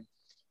the game,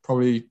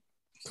 probably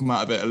come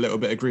out of it a little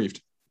bit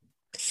aggrieved.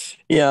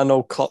 Yeah, I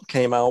know Klopp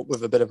came out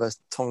with a bit of a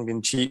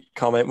tongue-in-cheek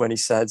comment when he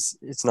said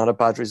it's not a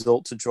bad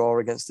result to draw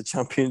against the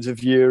champions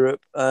of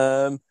Europe.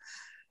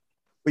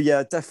 But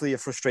yeah, definitely a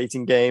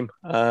frustrating game.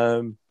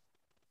 Like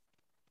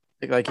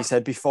you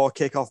said, before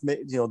kickoff,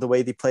 the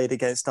way they played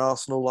against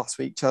Arsenal last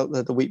week,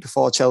 the week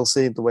before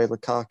Chelsea, the way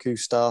Lukaku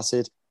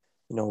started,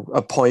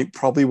 a point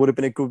probably would have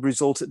been a good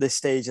result at this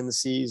stage in the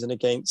season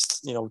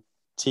against,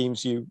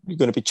 teams you're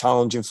going to be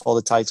challenging for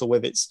the title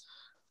with. I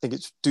think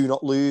it's do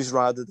not lose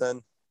rather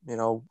than,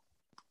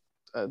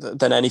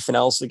 than anything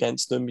else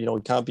against them. You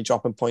can't be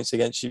dropping points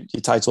against your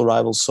title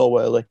rivals so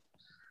early.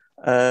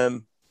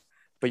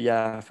 But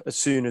yeah, as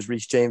soon as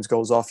Reece James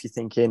goes off, you're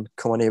thinking,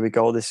 come on, here we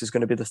go. This is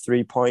going to be the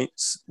 3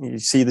 points. You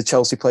see the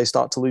Chelsea play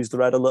start to lose the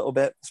red a little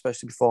bit,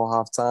 especially before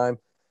half-time.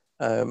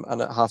 And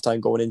at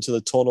half-time going into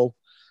the tunnel,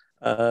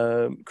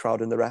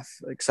 crowding the ref,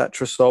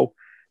 etc. So,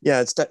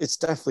 yeah, it's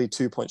definitely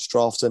 2 points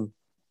dropped. And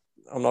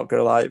I'm not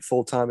going to lie, at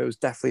full-time, it was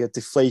definitely a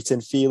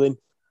deflating feeling.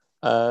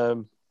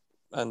 And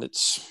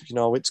it's,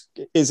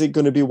 is it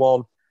going to be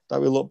one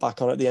that we look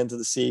back on at the end of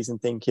the season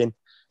thinking,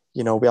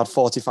 we had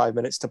 45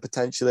 minutes to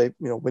potentially,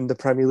 win the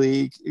Premier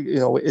League.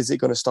 Is it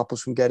going to stop us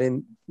from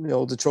getting,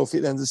 the trophy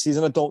at the end of the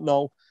season? I don't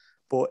know.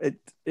 But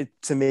it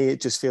to me,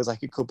 it just feels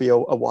like it could be a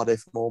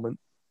what-if moment.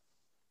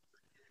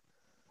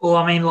 Well,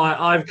 I mean,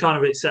 I've kind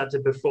of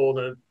accepted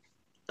before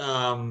at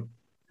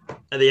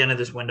the end of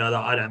this window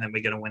that I don't think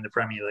we're going to win the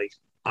Premier League.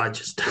 I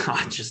just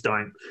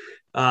don't.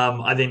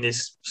 I think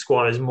this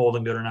squad is more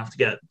than good enough to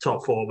get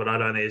top four, but I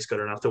don't think it's good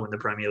enough to win the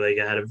Premier League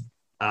ahead of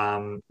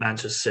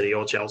Manchester City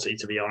or Chelsea,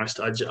 to be honest.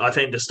 I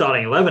think the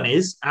starting 11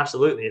 is,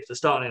 absolutely. If the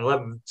starting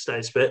 11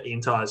 stays fit the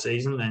entire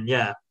season, then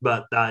yeah,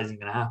 but that isn't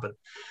going to happen.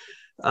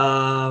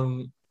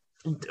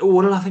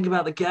 What did I think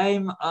about the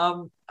game?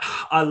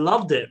 I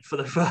loved it for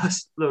the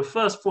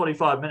first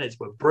 45 minutes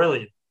were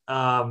brilliant.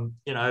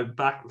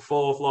 Back and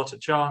forth, lots of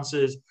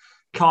chances.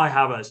 Kai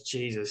Havertz,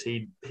 Jesus,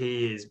 he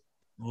is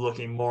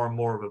looking more and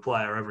more of a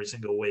player every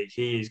single week.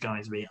 He is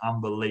going to be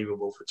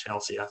unbelievable for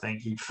Chelsea. I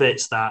think he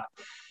fits that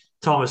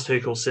Thomas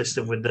Tuchel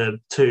system with the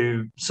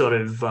two sort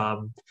of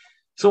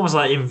it's almost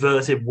like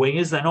inverted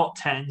wingers. They're not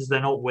 10s, they're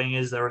not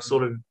wingers, they're a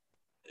sort of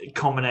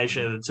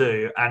combination of the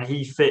two, and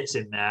he fits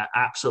in there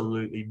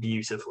absolutely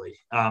beautifully.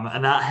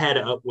 And that head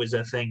up was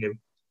a thing of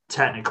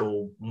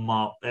technical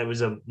it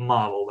was a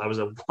marvel. That was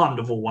a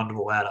wonderful,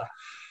 wonderful header.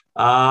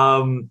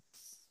 To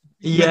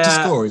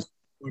score,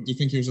 do you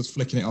think he was just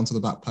flicking it onto the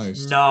back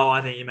post? No,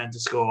 I think he meant to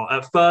score.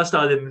 At first,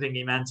 I didn't think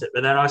he meant it,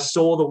 but then I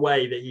saw the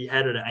way that he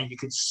headed it, and you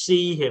could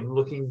see him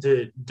looking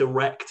to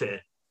direct it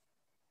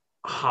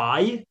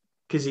high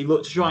because he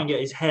looked to try and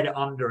get his head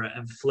under it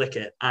and flick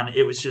it, and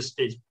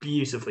it's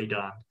beautifully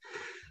done.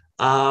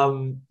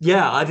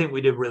 I think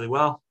we did really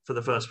well for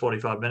the first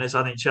 45 minutes.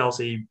 I think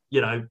Chelsea,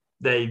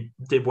 they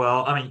did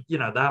well. I mean, they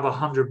have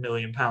 £100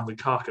 million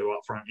Lukaku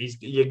up front.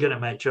 You're going to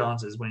make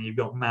chances when you've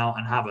got Mount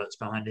and Havertz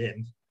behind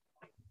him.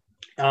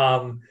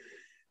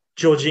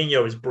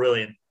 Jorginho is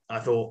brilliant, I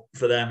thought,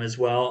 for them as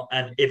well.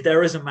 And if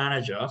there is a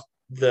manager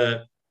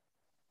that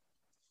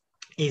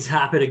is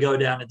happy to go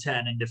down to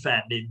 10 and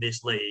defend in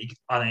this league,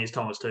 I think it's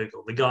Thomas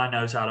Tuchel. The guy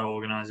knows how to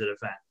organise a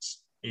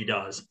defence. He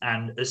does.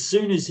 And as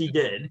soon as he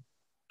did,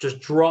 just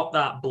drop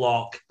that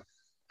block,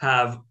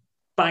 have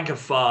bank of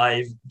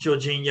 5,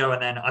 Jorginho,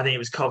 and then I think it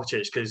was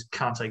Kovacic because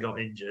Kante got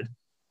injured,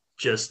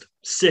 just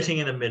sitting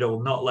in the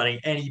middle, not letting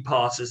any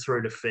passes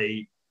through the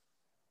feet.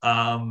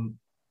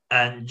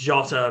 And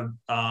Jota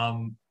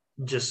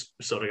just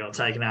sort of got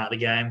taken out of the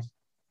game.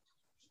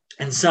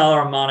 And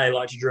Salah and Mane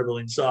like to dribble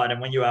inside. And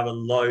when you have a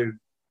low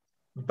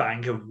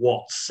bank of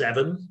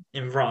 7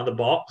 in front of the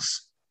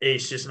box,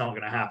 it's just not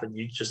going to happen.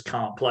 You just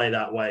can't play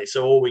that way.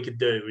 So all we could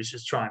do is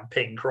just try and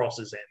ping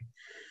crosses in,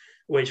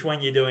 which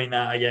when you're doing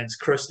that against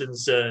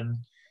Christensen,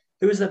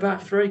 who was their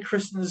back three?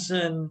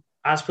 Christensen,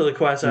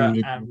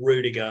 Azpilicueta and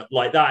Rudiger.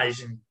 Like that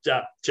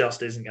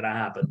just isn't going to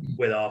happen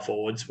with our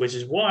forwards, which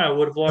is why I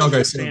would have liked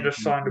to see us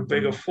find a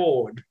bigger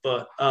forward.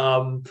 But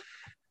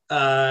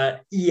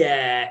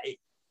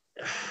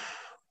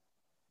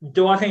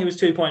do I think it was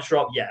 2 points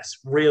drop? Yes.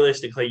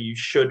 Realistically, you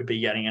should be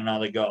getting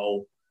another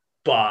goal.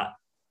 But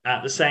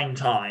at the same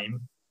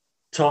time,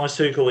 Thomas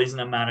Tuchel isn't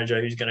a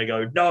manager who's going to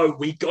go, no,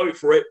 we go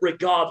for it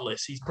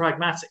regardless. He's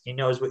pragmatic. He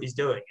knows what he's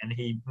doing. And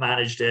he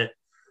managed it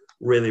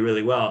really,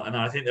 really well. And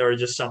I think there are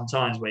just some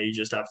times where you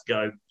just have to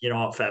go, you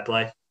know what, fair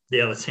play. The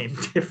other team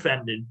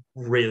defended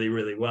really,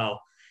 really well.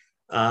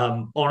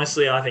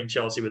 Honestly, I think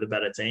Chelsea were the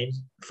better team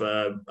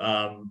for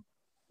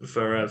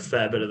a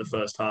fair bit of the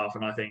first half.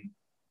 And I think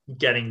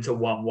getting to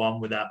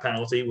 1-1 with that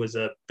penalty was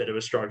a bit of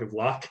a stroke of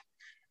luck.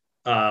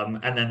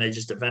 And then they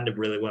just defended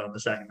really well in the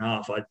second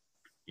half.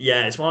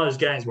 It's one of those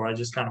games where I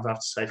just kind of have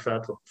to say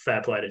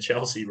fair play to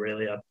Chelsea,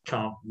 really. I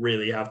can't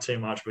really have too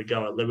much of a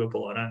go at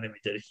Liverpool. I don't think we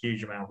did a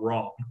huge amount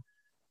wrong.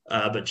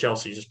 But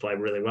Chelsea just played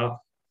really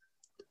well.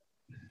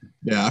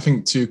 Yeah, I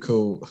think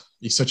Tuchel,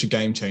 he's such a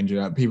game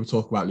changer. People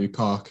talk about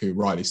Lukaku,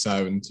 rightly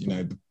so. And,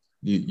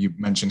 you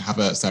mentioned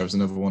Havertz there as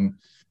another one.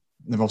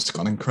 They've obviously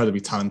got an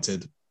incredibly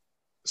talented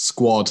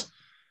squad.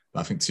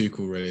 But I think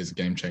Tuchel really is a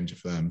game changer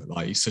for them.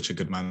 But he's such a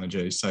good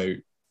manager. He's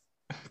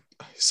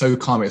so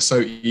calm. It's so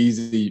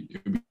easy.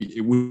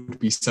 It would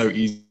be so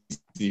easy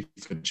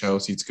for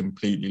Chelsea to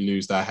completely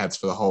lose their heads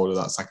for the whole of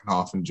that second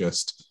half and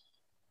just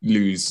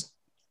lose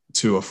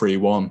 2 or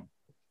 3-1.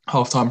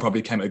 Half-time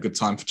probably came at a good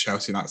time for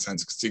Chelsea in that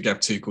sense because it gave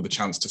Tuchel the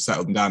chance to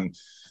settle them down,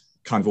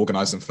 kind of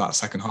organise them for that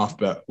second half.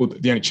 But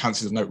the only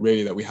chances of note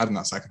really that we had in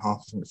that second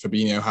half,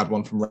 Fabinho had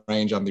one from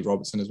range, Andy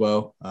Robertson as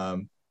well.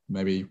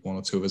 Maybe 1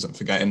 or 2 of us aren't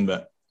forgetting.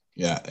 But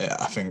yeah,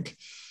 I think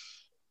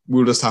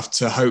we'll just have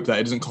to hope that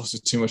it doesn't cost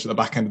us too much at the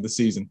back end of the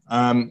season.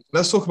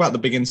 Let's talk about the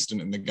big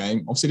incident in the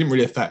game. Obviously, it didn't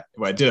really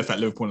it did affect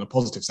Liverpool in a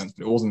positive sense,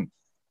 but it wasn't,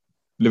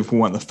 Liverpool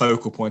weren't the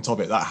focal point of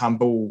it. That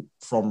handball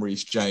from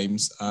Reece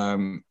James,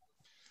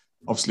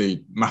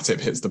 obviously Matip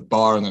hits the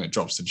bar and then it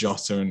drops to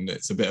Jota and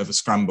it's a bit of a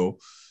scramble.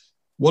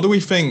 What do we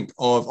think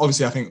of,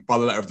 obviously I think by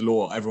the letter of the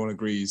law, everyone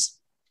agrees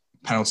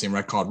penalty and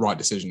red card, right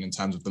decision in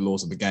terms of the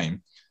laws of the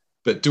game.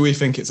 But do we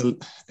think it's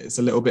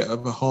a little bit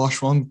of a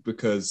harsh one?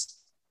 Because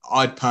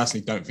I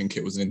personally don't think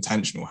it was an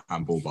intentional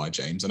handball by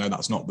James. I know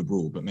that's not the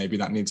rule, but maybe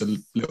that needs a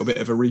little bit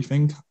of a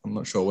rethink. I'm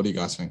not sure. What do you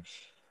guys think?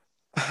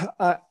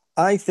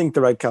 I think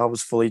the red card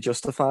was fully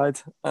justified.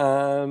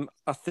 I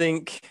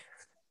think,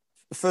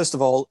 first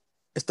of all,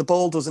 if the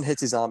ball doesn't hit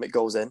his arm, it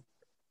goes in.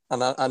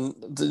 And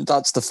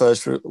that's the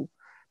first rule.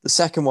 The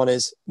second one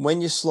is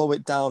when you slow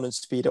it down and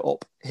speed it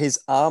up, his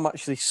arm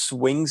actually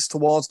swings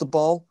towards the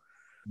ball.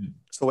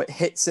 So it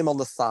hits him on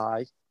the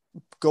thigh,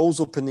 goes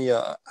up in the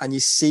air, and you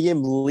see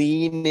him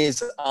lean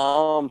his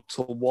arm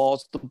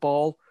towards the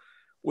ball,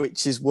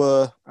 which is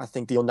where I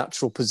think the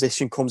unnatural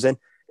position comes in.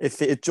 If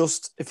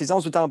his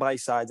arms were down by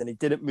his side and he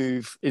didn't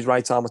move his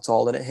right arm at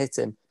all and it hit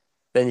him,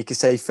 then you could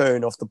say fair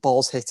enough. The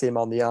ball's hit him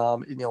on the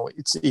arm.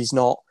 He's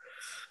not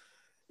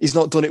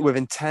done it with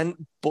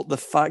intent, but the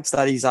fact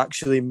that he's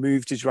actually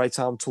moved his right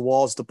arm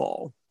towards the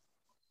ball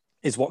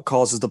is what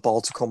causes the ball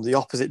to come the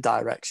opposite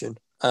direction.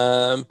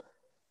 And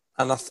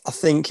I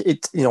think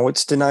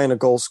it's denying a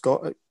goal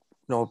score,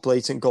 a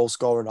blatant goal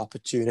scoring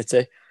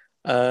opportunity.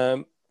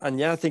 And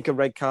I think a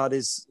red card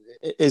is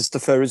the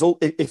fair result.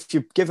 If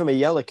you give him a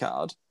yellow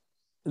card,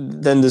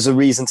 then there's a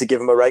reason to give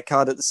him a red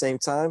card at the same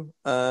time.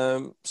 I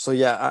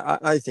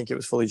think it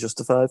was fully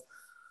justified.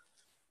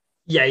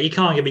 Yeah, you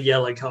can't give a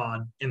yellow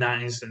card in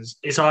that instance.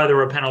 It's either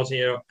a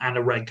penalty and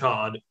a red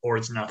card, or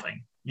it's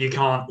nothing. You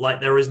can't,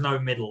 there is no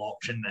middle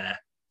option there.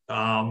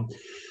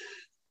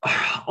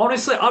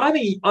 Honestly, I don't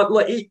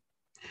think,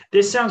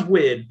 this sounds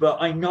weird,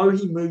 but I know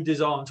he moved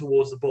his arm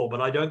towards the ball,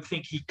 but I don't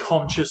think he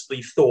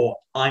consciously thought,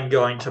 I'm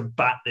going to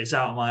bat this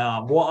out of my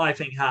arm. What I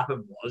think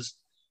happened was,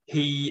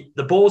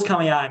 the ball's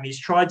coming at him, he's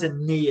tried to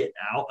knee it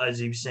out,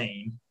 as you've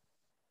seen,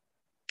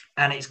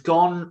 and it's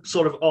gone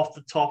sort of off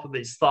the top of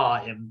his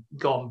thigh and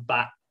gone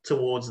back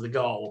towards the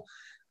goal.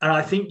 And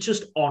I think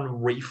just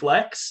on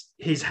reflex,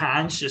 his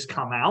hands just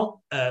come out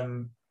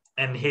and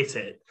hit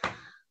it.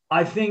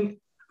 I think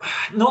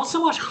not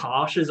so much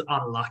harsh as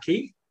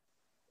unlucky.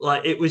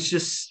 It was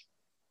just,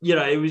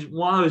 it was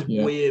one of those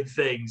weird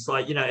things.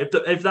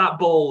 If that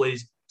ball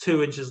is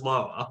 2 inches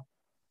lower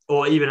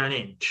or even an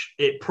inch,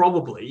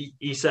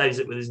 he saves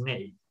it with his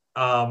knee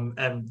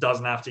and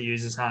doesn't have to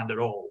use his hand at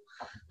all.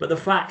 But the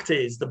fact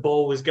is, the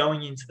ball was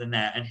going into the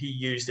net and he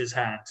used his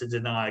hand to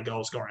deny a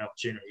goal scoring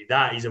opportunity.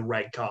 That is a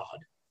red card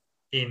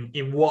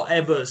in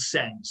whatever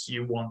sense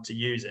you want to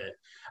use it.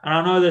 And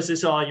I know there's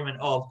this argument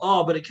of,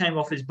 but it came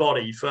off his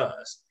body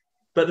first.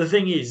 But the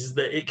thing is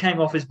that it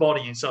came off his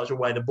body in such a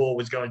way the ball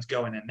was going to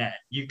go in the net.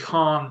 You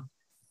can't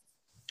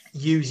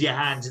use your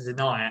hand to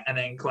deny it and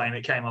then claim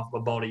it came off the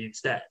body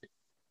instead.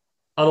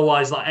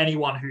 Otherwise,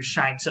 anyone who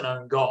shanks an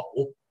own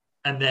goal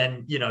and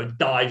then,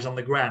 dives on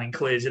the ground and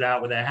clears it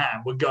out with their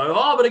hand would go,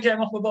 but it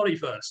came off my body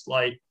first.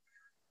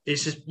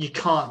 It's just, you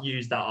can't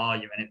use that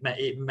argument.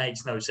 It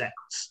makes no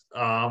sense.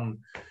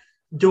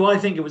 Do I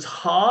think it was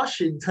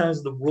harsh in terms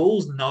of the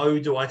rules? No.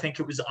 Do I think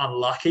it was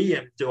unlucky?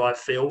 And do I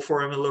feel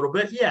for him a little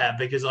bit? Yeah,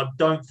 because I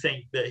don't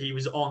think that he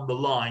was on the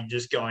line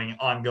just going,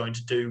 I'm going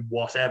to do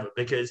whatever.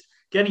 Because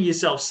getting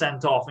yourself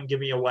sent off and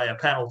giving away a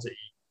penalty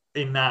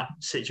in that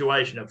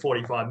situation at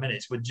 45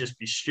 minutes would just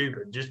be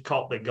stupid. Just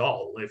cop the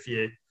goal if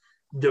you're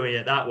doing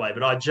it that way.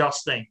 But I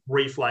just think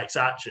reflex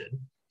action,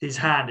 his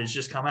hand has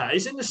just come out.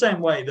 It's in the same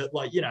way that,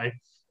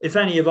 if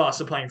any of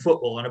us are playing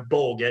football and a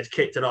ball gets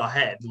kicked at our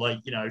head,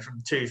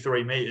 from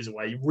 2-3 meters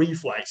away,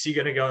 reflex, you're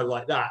going to go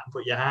like that and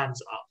put your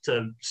hands up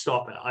to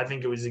stop it. I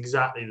think it was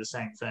exactly the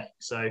same thing.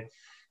 So,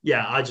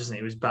 yeah, I just think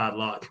it was bad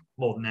luck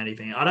more than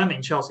anything. I don't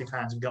think Chelsea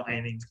fans have got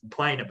anything to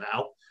complain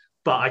about,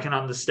 but I can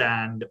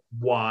understand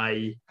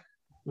why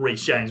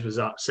Reece James was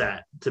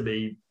upset to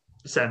be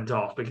sent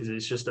off, because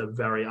it's just a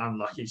very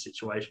unlucky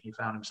situation he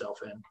found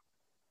himself in.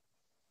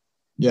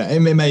 Yeah,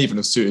 it may even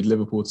have suited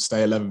Liverpool to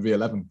stay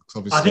 11v11.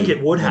 Obviously, I think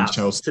it would have,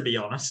 Chelsea. To be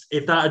honest.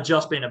 If that had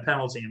just been a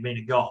penalty and been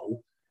a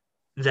goal,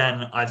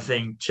 then I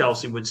think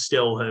Chelsea would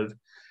still have,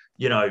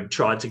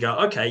 tried to go,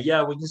 okay,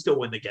 yeah, we can still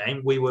win the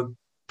game. We were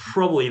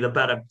probably the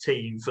better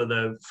team for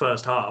the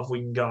first half.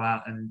 We can go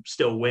out and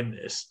still win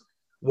this.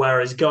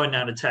 Whereas going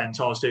down to 10,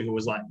 Thomas Tuchel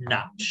was like,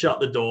 nah, shut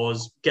the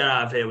doors, get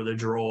out of here with a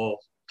draw.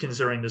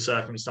 Considering the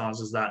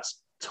circumstances,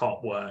 that's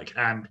top work.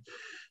 And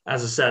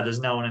as I said, there's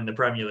no one in the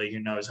Premier League who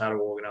knows how to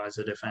organise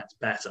a defence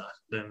better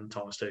than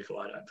Thomas Tuchel,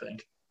 I don't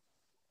think.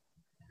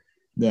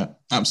 Yeah,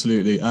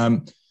 absolutely.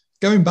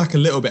 Going back a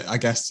little bit, I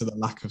guess, to the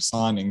lack of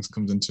signings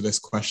comes into this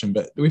question,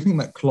 but do we think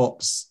that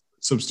Klopp's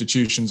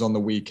substitutions on the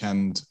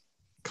weekend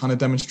kind of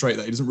demonstrate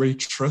that he doesn't really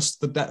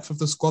trust the depth of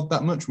the squad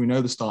that much? We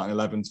know the starting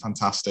 11's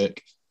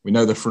fantastic. We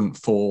know the front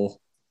four,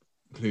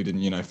 including,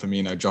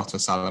 Firmino, Jota,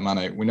 Salah,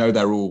 Mane. We know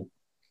they're all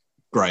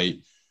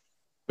great.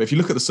 But if you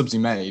look at the subs he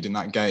made in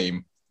that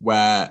game,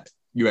 where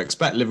you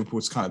expect Liverpool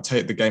to kind of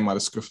take the game by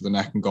the scruff of the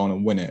neck and go on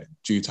and win it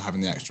due to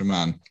having the extra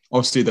man.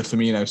 Obviously, the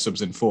Firmino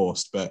sub's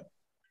enforced, but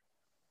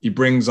he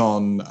brings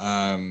on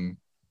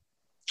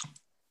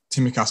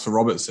Tsimikas for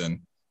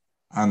Robertson,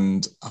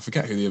 and I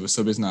forget who the other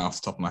sub is now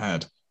off the top of my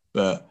head,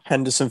 but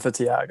Henderson for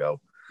Thiago.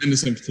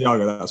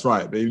 That's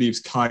right. But he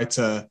leaves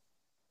Keita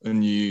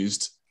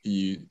unused.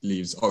 He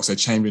leaves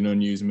Oxlade-Chamberlain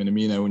unused,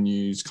 Minamino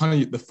unused.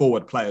 Kind of the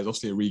forward players.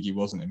 Obviously, Origi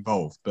wasn't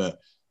involved, but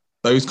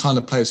those kind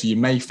of players who you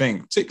may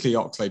think, particularly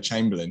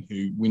Oxlade-Chamberlain,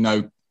 who we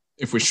know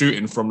if we're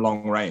shooting from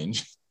long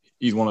range,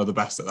 he's one of the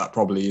best at that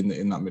probably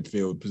in that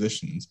midfield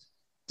positions.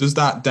 Does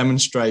that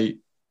demonstrate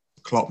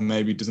Klopp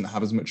maybe doesn't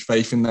have as much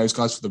faith in those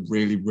guys for the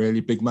really, really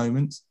big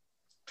moments?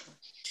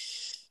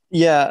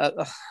 Yeah,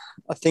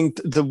 I think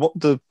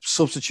the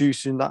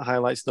substitution that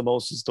highlights the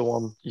most is the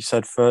one you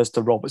said first,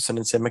 the Robertson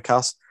and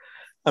Tsimikas.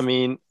 I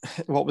mean,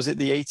 what was it,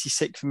 the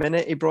 86th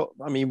minute he brought?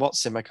 I mean,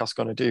 what's Tsimikas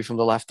going to do from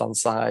the left-hand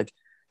side?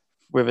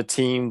 with a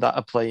team that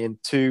are playing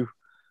two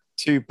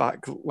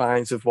back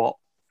lines of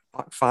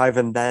back five,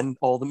 and then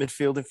all the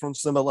midfield in front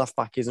of them. A left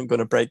back isn't going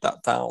to break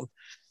that down.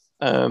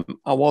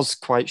 I was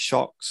quite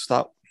shocked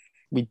that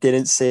we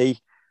didn't see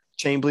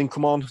Chamberlain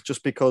come on,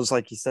 just because,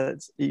 like you said,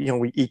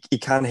 he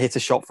can hit a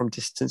shot from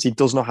distance. He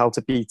does know how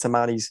to beat a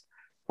man. He's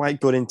quite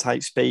good in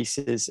tight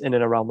spaces in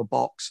and around the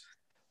box.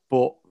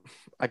 But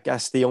I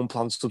guess the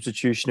unplanned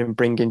substitution and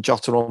bringing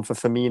Jota on for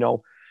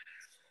Firmino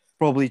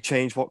probably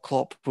changed what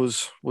Klopp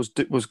was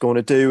going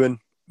to do, and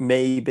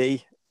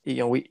maybe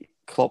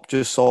Klopp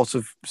just sort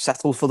of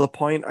settled for the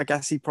point. I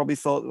guess he probably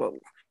thought, well,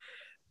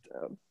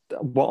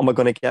 what am I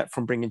going to get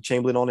from bringing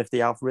Chamberlain on if they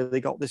have really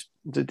got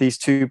these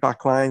two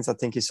back lines? I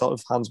think his sort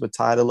of hands were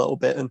tied a little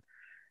bit, and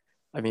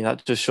I mean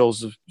that just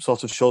shows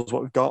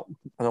what we've got.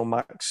 I know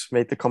Max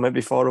made the comment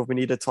before of we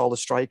need a taller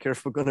striker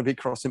if we're going to be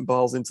crossing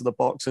balls into the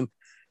box, and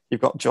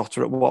you've got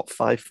Jota at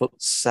 5'7",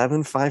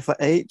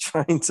 5'8",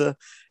 trying to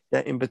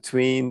get in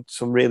between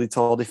some really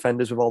tall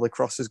defenders with all the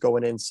crosses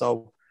going in.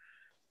 So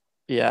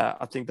yeah,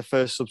 I think the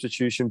first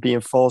substitution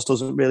being forced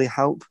doesn't really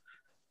help.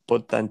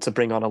 But then to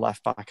bring on a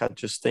left back, I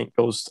just think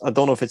I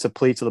don't know if it's a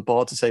plea to the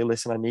board to say,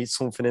 listen, I need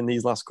something in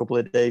these last couple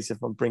of days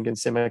if I'm bringing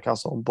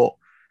Tsimikas on. But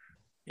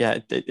yeah,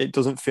 it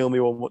doesn't fill me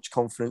with much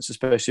confidence,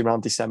 especially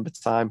around December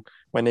time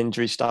when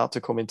injuries start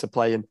to come into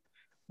play, and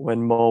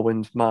when Mo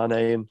and Mane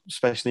and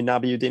especially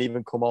Naby, who didn't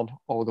even come on,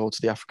 all go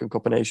to the African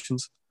Cup of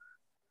Nations.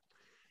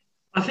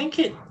 I think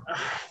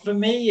for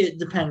me, it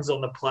depends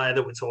on the player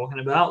that we're talking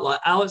about.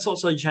 Like Alex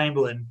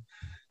Oxlade-Chamberlain,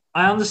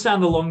 I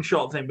understand the long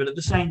shot thing, but at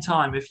the same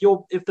time, if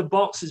the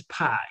box is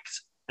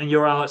packed and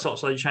you're Alex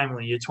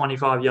Oxlade-Chamberlain, you're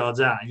 25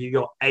 yards out and you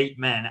got 8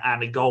 men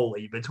and a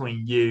goalie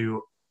between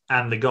you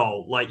and the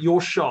goal, like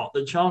your shot,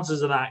 the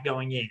chances of that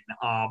going in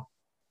are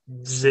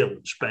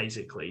zilch,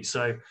 basically.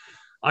 So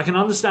I can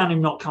understand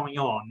him not coming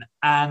on.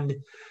 And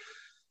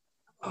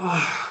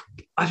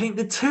I think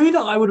the two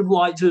that I would have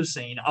liked to have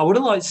seen, I would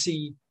have liked to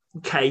see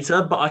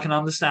Keita, but I can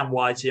understand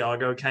why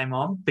Thiago came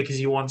on, because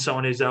you want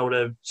someone who's able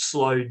to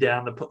slow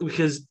down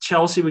because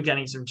Chelsea were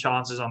getting some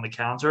chances on the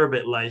counter a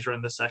bit later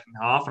in the second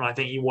half, and I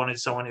think you wanted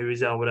someone who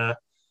was able to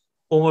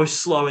almost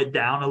slow it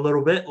down a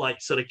little bit,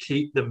 like sort of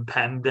keep them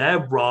penned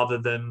there rather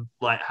than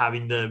like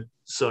having the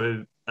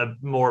sort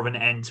of more of an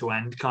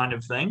end-to-end kind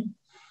of thing.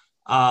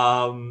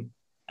 But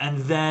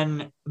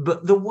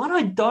the one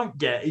I don't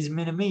get is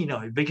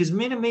Minamino, because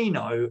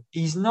Minamino,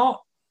 he's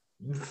not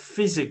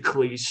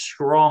physically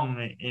strong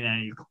in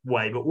any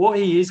way, but what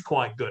he is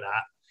quite good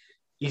at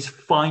is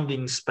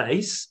finding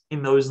space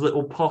in those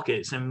little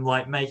pockets and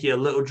like making a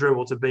little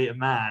dribble to beat a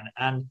man.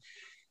 And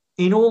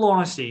in all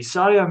honesty,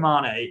 Sadio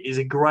Mane is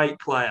a great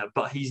player,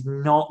 but he's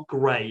not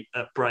great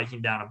at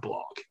breaking down a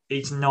block.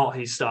 It's not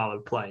his style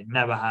of play,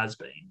 never has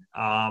been.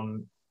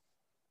 And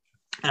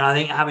I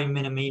think having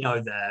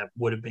Minamino there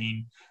would have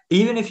been,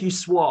 even if you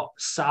swap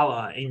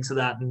Salah into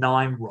that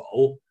 9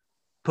 role,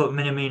 put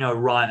Minamino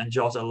right and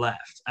Jota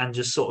left and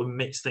just sort of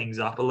mix things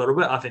up a little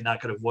bit, I think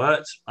that could have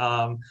worked.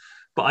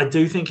 But I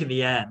do think in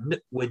the end,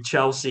 with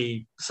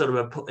Chelsea sort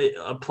of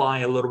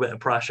applying a little bit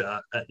of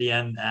pressure at the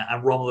end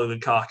and Romelu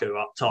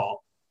Lukaku up top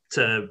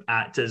to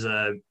act as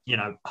a,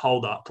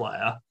 hold-up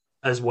player,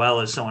 as well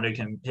as someone who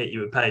can hit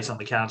you with pace on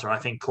the counter, I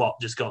think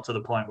Klopp just got to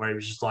the point where he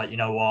was just like, you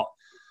know what,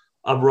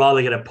 I'd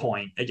rather get a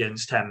point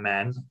against 10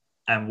 men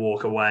and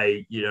walk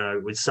away,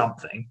 with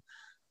something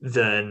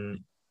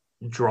than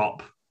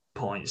drop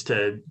points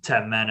to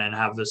 10 men and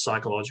have the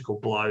psychological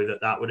blow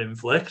that would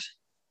inflict.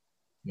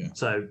 Yeah.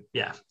 So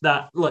yeah,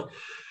 I don't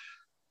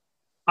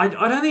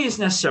think it's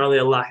necessarily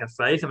a lack of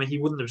faith. I mean, he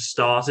wouldn't have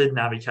started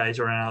Naby Keita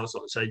and Alex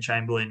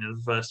Oxlade-Chamberlain in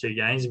the first 2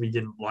 games if he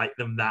didn't like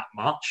them that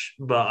much.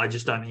 But I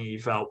just don't think he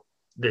felt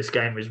this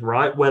game was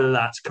right. Whether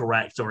that's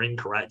correct or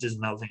incorrect is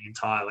another thing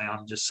entirely.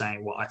 I'm just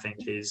saying what I think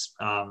his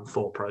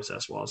thought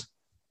process was.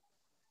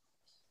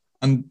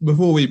 And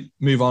before we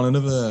move on,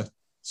 another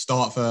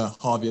start for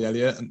Harvey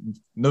Elliott, and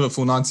another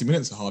full 90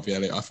 minutes of Harvey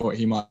Elliott. I thought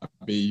he might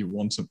be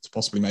one to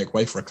possibly make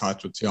way for a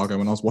Keita with Thiago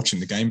when I was watching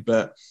the game,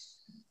 but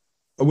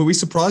were we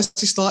surprised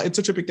he started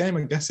such a big game?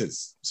 I guess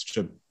it's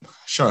such a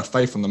show of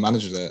faith from the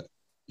manager that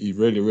he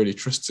really, really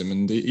trusts him,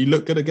 and he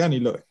looked good again.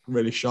 He looked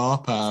really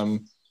sharp.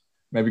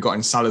 Maybe got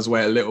in Salah's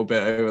way a little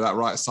bit over that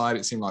right side.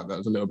 It seemed like that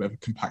was a little bit of a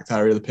compact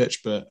area of the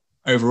pitch, but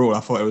overall,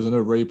 I thought it was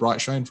another really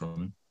bright showing from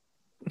him.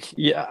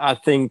 Yeah, I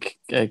think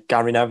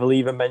Gary Neville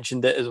even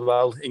mentioned it as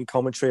well in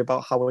commentary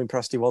about how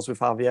impressed he was with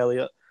Harvey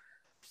Elliott.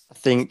 I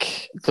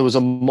think there was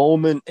a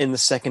moment in the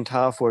second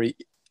half where he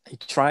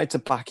tried to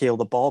backheel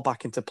the ball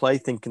back into play,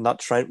 thinking that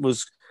Trent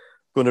was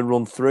going to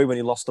run through when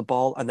he lost the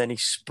ball, and then he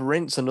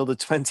sprints another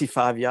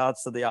 25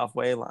 yards to the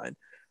halfway line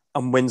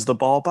and wins the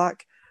ball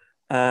back.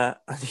 And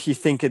you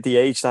think at the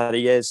age that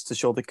he is, to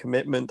show the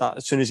commitment that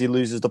as soon as he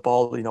loses the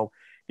ball,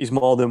 he's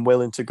more than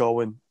willing to go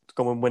and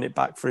win it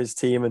back for his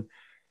team. And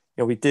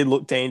we did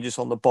look dangerous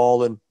on the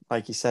ball, and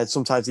like you said,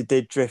 sometimes he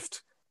did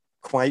drift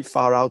quite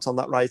far out on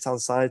that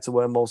right-hand side to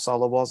where Mo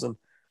Salah was, and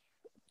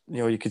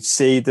you could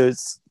see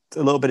there's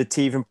a little bit of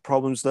teething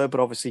problems there, but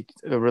obviously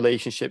a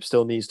relationship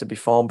still needs to be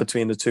formed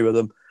between the two of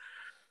them.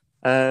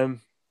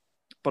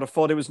 But I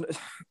thought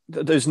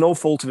there's no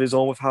fault of his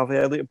own with Harvey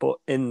Elliott, but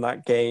in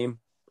that game,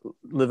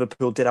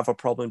 Liverpool did have a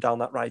problem down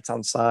that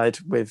right-hand side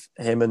with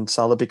him and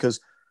Salah because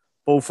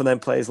both of them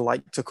players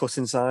like to cut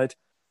inside.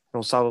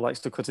 Salah likes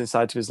to cut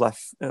inside to his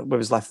left with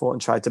his left foot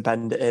and try to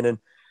bend it in, and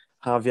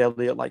Harvey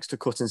Elliott likes to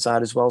cut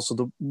inside as well. So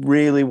there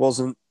really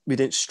we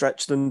didn't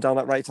stretch them down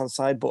that right-hand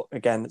side, but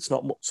again, it's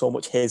not so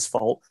much his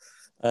fault.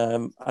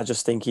 I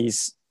just think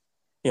he's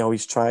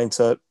trying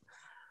to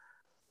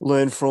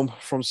learn from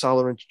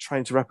Salah and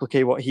trying to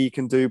replicate what he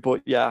can do.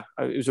 But yeah,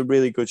 it was a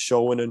really good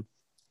showing, and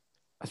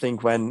I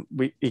think when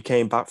he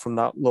came back from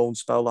that loan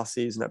spell last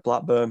season at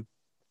Blackburn,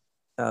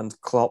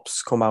 and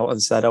Klopp's come out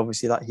and said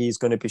obviously that he's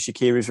going to be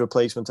Shaqiri's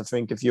replacement, I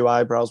think a few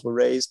eyebrows were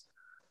raised.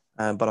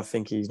 But I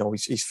think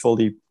he's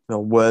fully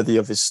worthy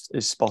of his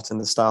spot in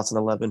the starting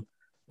 11,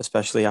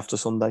 especially after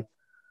Saturday.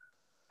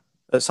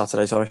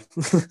 Sorry.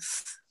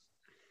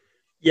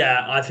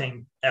 Yeah, I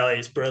think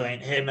Elliott's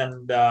brilliant. Him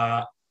and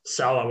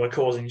Salah were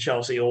causing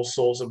Chelsea all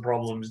sorts of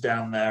problems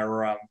down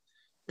there,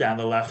 down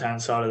the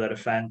left-hand side of the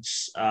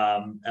defence.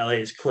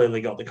 Elliott's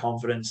clearly got the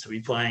confidence to be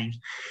playing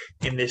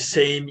in this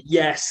team.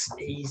 Yes,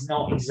 he's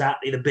not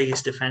exactly the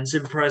biggest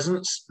defensive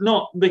presence,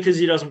 not because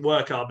he doesn't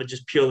work hard, but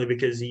just purely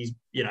because he's,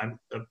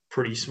 a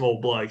pretty small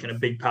bloke, and a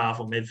big,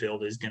 powerful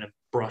midfielder is going to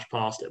brush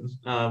past him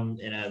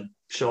in a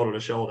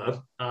shoulder-to-shoulder.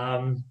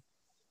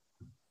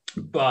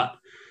 But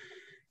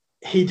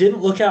he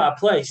didn't look out of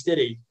place, did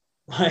he?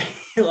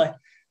 Like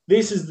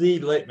this is the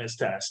litmus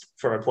test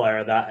for a player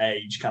of that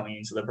age coming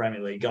into the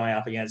Premier League, going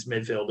up against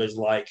midfielders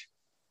like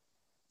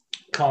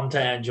Conte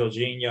and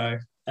Jorginho,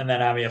 and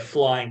then having a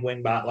flying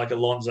wing-back like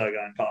Alonso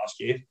going past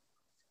you.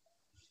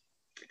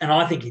 And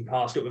I think he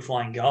passed it with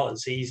flying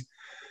colours. He's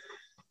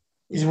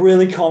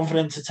really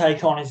confident to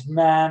take on his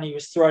man. He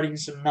was threading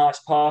some nice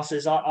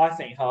passes. I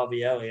think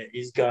Harvey Elliott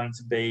is going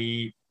to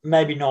be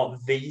maybe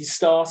not the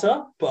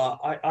starter, but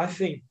I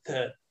think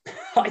that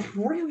I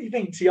really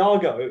think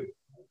Thiago,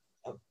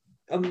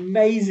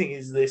 amazing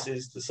as this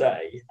is to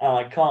say, and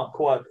I can't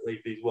quite believe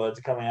these words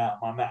are coming out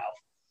of my mouth,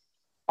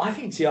 I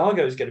think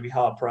Thiago is going to be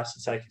hard-pressed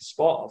to take his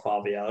spot off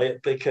Harvey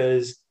Elliott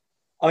because,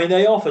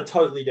 they offer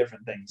totally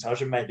different things. I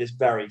should make this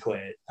very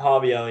clear.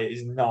 Harvey Elliott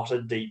is not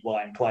a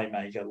deep-line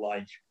playmaker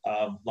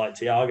like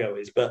Thiago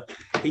is, but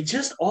he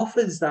just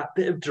offers that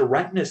bit of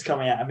directness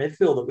coming out of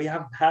midfield that we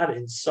haven't had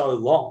in so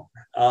long.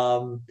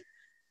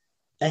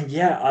 And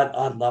yeah,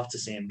 I'd love to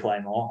see him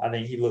play more. I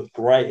think he looked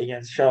great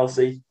against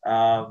Chelsea.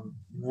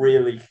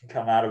 Really can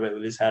come out of it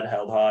with his head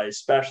held high,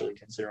 especially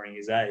considering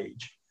his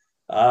age.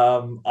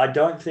 I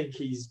don't think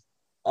he's,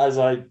 as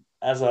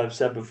I've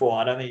said before,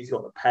 I don't think he's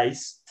got the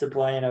pace to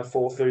play in a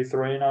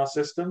 4-3-3 in our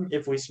system.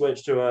 If we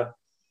switch to a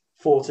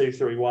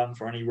 4-2-3-1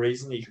 for any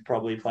reason, he could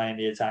probably play in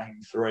the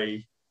attacking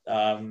three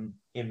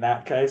in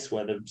that case,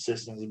 where the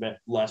system's a bit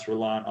less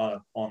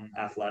reliant on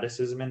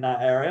athleticism in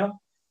that area.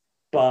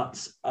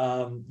 But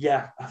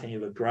yeah, I think he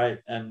looked great,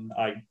 and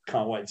I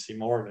can't wait to see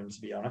more of him,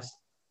 to be honest.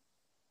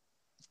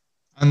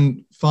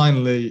 And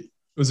finally,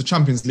 it was a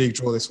Champions League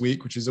draw this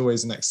week, which is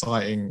always an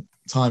exciting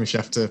time if you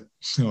have to,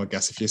 I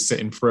guess if you're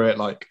sitting through it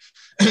like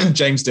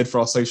James did for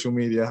our social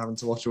media, having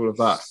to watch all of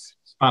that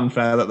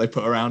fanfare that they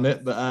put around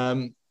it. But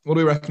what do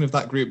we reckon of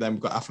that group then?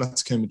 We've got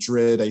Atletico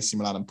Madrid, AC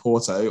Milan and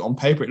Porto. On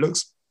paper, it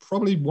looks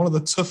probably one of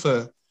the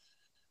tougher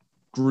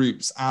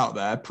groups out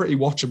there. Pretty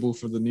watchable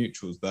for the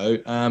neutrals, though.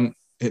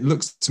 It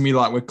looks to me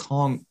like we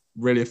can't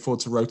really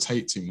afford to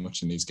rotate too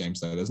much in these games,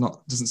 though.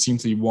 Doesn't seem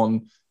to be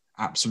one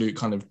absolute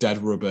kind of dead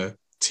rubber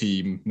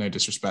team, no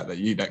disrespect, that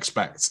you'd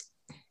expect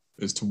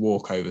us to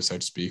walk over, so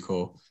to speak,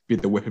 or be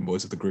the whipping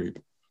boys of the group.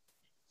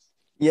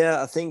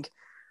 Yeah, I think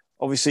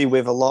obviously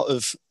with a lot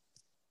of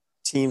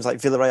teams like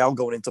Villarreal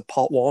going into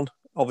pot one,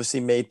 obviously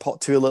made pot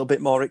two a little bit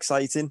more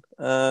exciting.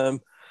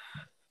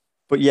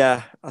 But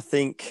yeah, I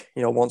think,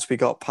 once we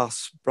got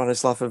past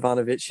Branislav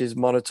Ivanovic's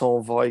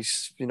monotone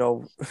voice,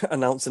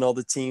 announcing all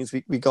the teams,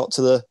 we got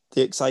to the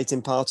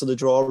exciting part of the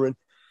draw. And,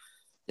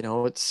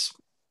 it's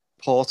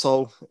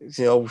Porto,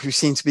 we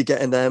seem to be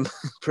getting them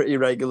pretty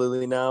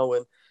regularly now.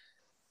 And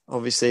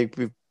obviously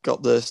we've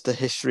got the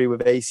history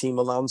with AC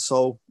Milan.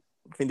 So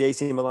I think the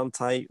AC Milan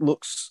tie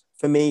looks,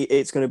 for me,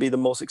 it's going to be the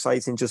most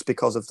exciting just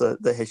because of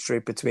the history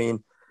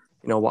between,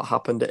 what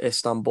happened at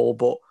Istanbul.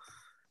 But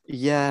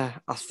yeah,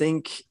 I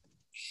think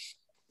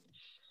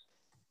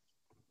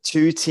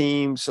two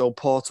teams, so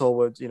Porto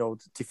were,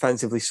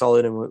 defensively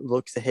solid and would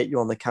look to hit you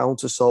on the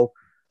counter. So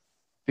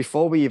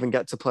before we even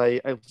get to play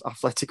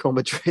Atletico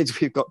Madrid,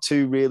 we've got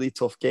two really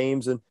tough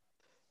games, and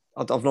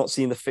I've not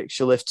seen the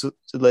fixture list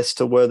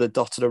to where they're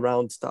dotted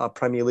around that are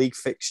Premier League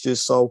fixtures.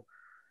 So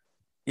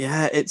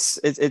yeah, it's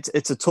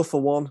a tougher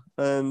one,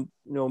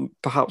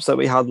 perhaps that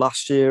we had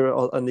last year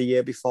and the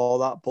year before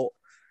that. But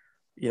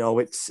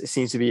it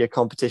seems to be a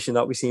competition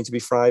that we seem to be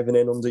thriving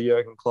in under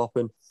Jurgen Klopp,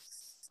 and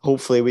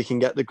hopefully we can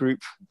get the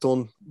group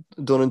done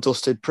and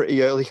dusted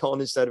pretty early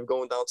on instead of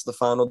going down to the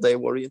final day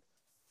worrying.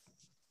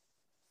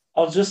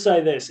 I'll just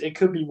say this: it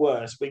could be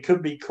worse. We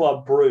could be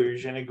Club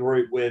Bruges in a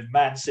group with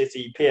Man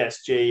City,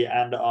 PSG,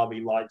 and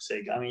RB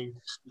Leipzig. I mean,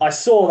 I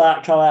saw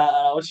that come out, and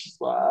I was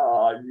just like,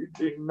 "Oh, you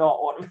do not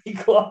want to be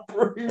Club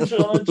Bruges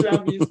on a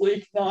Champions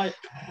League night."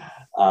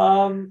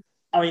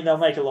 I mean, they'll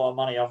make a lot of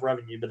money off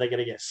revenue, but they're going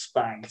to get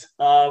spanked.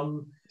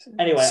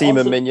 Anyway,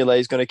 Simon Mignolet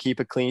is going to keep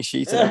a clean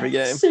sheet in every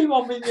game.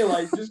 Simon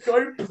Mignolet is just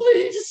going,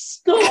 please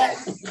stop.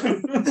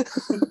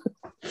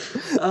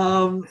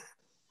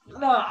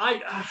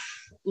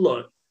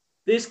 Look.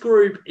 This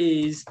group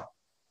is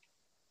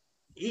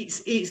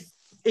it's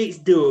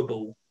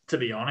doable, to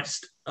be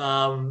honest.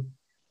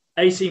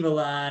 AC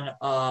Milan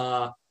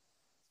are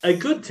a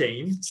good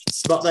team,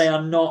 but they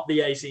are not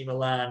the AC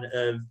Milan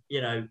of,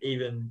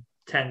 even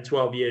 10,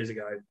 12 years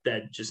ago.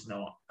 They're just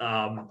not.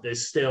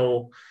 There's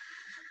still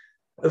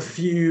a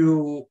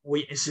few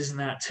weaknesses in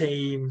that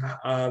team.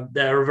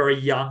 They're a very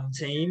young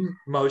team,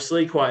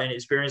 mostly quite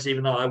inexperienced,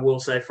 even though I will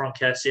say Franck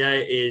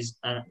Kessié is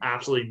an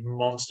absolute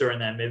monster in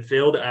their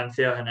midfield, and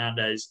Theo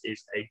Hernandez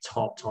is a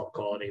top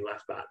quality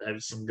left back.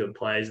 There's some good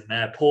players in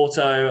there.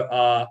 Porto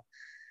are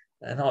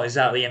not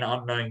exactly an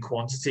unknown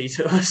quantity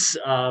to us.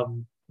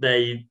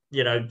 They,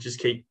 just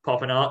keep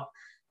popping up.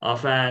 Our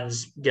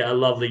fans get a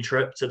lovely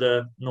trip to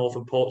the north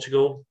of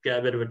Portugal, get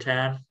a bit of a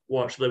tan,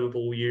 watch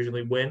Liverpool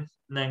usually win,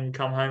 and then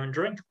come home and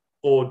drink,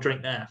 or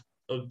drink there,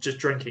 or just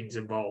drinking's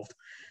involved.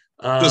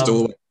 Just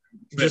all.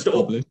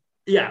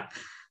 Yeah.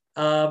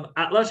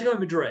 Atletico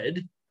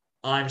Madrid,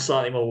 I'm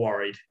slightly more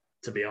worried,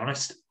 to be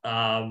honest.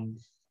 Yeah,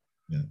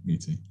 me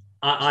too.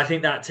 I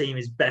think that team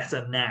is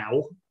better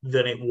now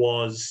than it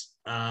was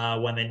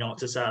when they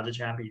knocked us out of the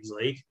Champions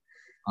League.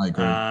 I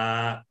agree.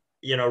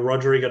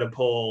 Rodrigo de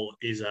Paul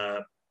is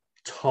a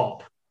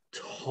top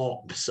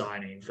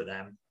signing for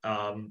them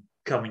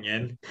coming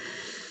in.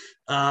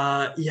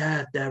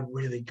 They're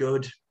really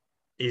good.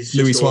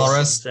 Luis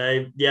Suarez.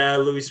 Yeah,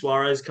 Luis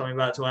Suarez coming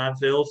back to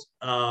Anfield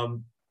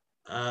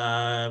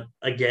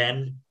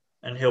again,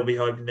 and he'll be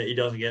hoping that he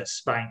doesn't get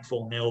spanked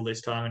 4-0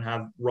 this time and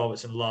have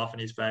Robertson laugh in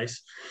his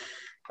face.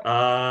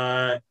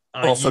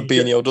 Or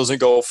Fabinho doesn't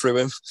go through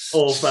him.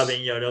 Or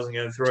Fabinho doesn't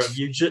go through him.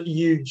 You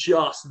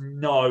just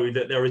know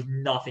that there is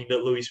nothing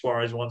that Luis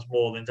Suarez wants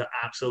more than to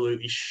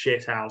absolutely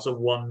shit house a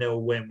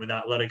 1-0 win with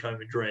Atletico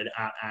Madrid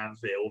at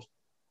Anfield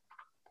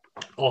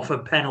off a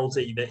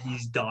penalty that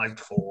he's dived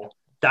for.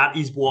 That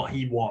is what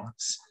he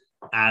wants.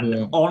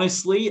 And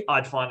honestly,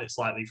 I'd find it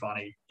slightly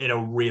funny in a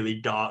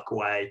really dark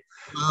way.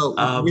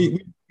 Well, we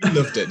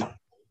loved it.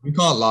 We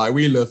can't lie.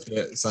 We loved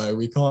it. So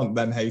we can't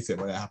then hate it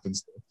when it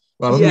happens.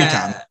 Well, we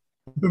can.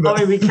 I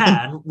mean, we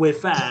can. We're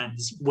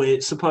fans. We're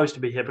supposed to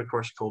be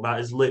hypocritical. That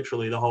is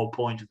literally the whole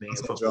point of being a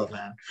football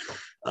fan.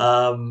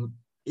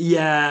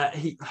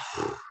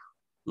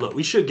 Look,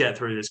 we should get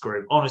through this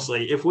group.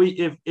 Honestly,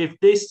 if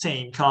this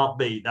team can't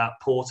beat that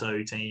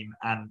Porto team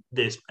and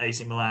this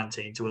AC Milan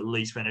team to at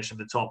least finish in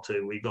the top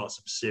two, we've got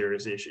some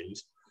serious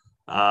issues.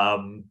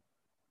 We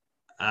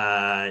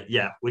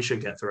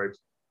should get through.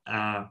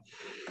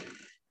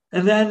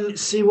 And then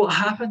see what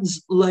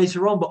happens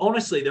later on. But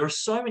honestly, there are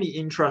so many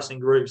interesting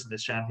groups in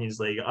this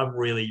Champions League. I'm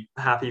really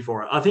happy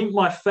for it. I think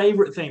my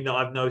favourite thing that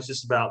I've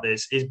noticed about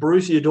this is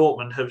Borussia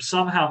Dortmund have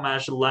somehow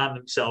managed to land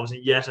themselves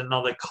in yet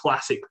another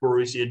classic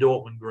Borussia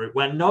Dortmund group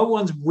where no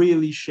one's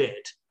really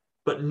shit,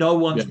 but no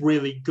one's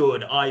really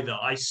good either.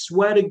 I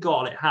swear to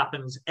God, it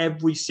happens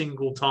every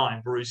single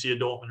time Borussia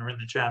Dortmund are in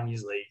the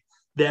Champions League.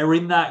 They're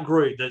in that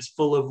group that's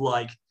full of,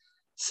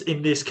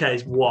 in this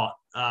case,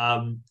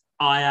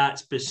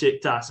 Ajax,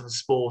 Besiktas, and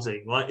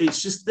Sporting.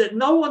 It's just that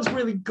no one's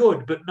really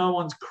good, but no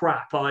one's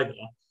crap either.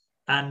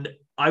 And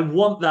I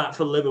want that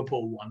for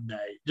Liverpool one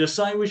day. Just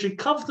saying we should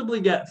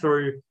comfortably get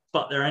through,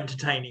 but they're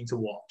entertaining to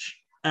watch.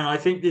 And I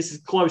think this is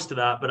close to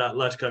that, but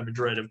Atletico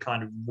Madrid have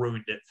kind of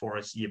ruined it for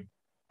us, you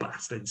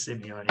bastard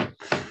Simeone.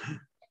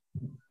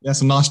 Yeah,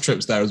 some nice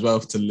trips there as well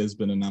to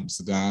Lisbon and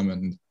Amsterdam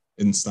and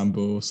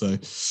Istanbul. So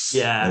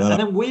and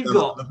then we've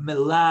got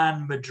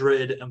Milan,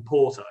 Madrid, and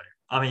Porto.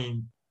 I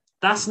mean,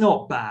 that's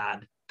not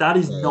bad. That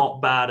is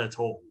not bad at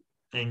all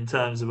in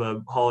terms of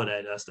a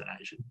holiday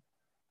destination.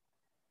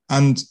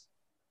 And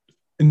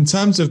in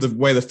terms of the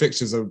way the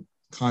fixtures are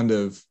kind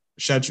of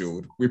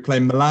scheduled, we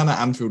play Milan at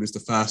Anfield as the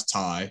first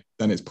tie,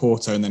 then it's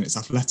Porto, and then it's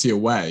Atleti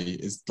away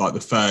is the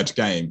third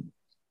game.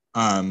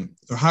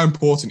 So how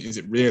important is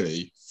it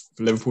really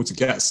for Liverpool to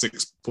get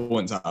 6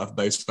 points out of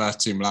those first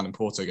two Milan and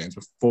Porto games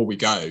before we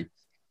go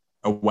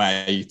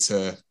away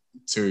to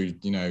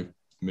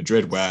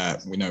Madrid, where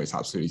we know it's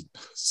absolutely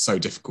so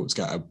difficult to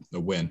get a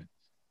win?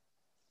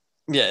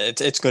 Yeah,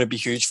 it's going to be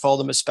huge for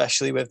them,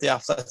 especially with the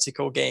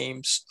Atletico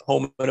games,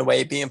 home and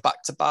away being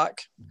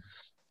back-to-back.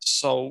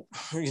 So,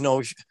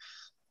 there's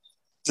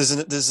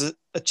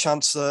a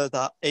chance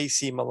that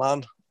AC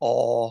Milan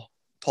or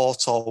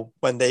Porto,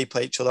 when they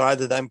play each other,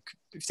 either them,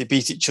 if they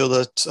beat each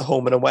other to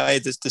home and away,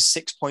 there's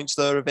 6 points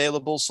there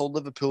available. So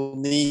Liverpool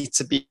need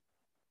to be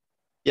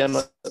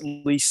at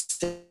least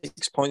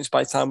 6 points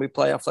by the time we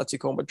play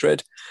Atletico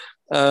Madrid.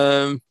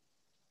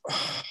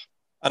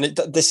 And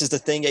this is the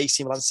thing.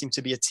 AC Milan seem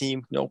to be a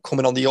team,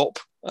 coming on the up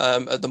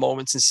at the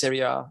moment in Serie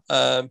A.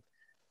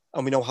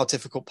 And we know how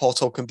difficult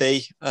Porto can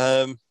be.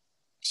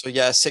 So,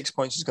 yeah, 6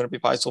 points is going to be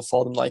vital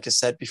for them, like I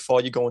said,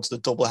 before you go into the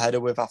double header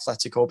with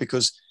Atletico,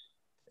 because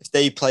if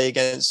they play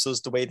against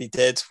us the way they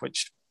did,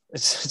 which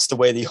it's the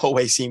way they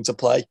always seem to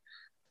play,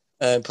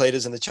 played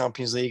us in the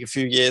Champions League a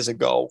few years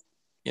ago,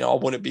 I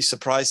wouldn't be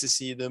surprised to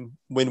see them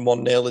win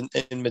 1-0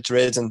 in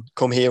Madrid and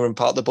come here and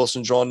park the bus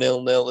and draw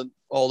 0-0. And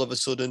all of a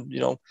sudden,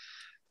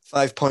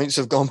 5 points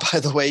have gone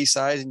by the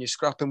wayside and you're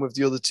scrapping with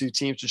the other two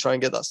teams to try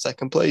and get that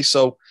second place.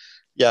 So,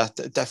 yeah,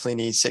 definitely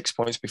need 6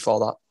 points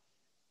before that.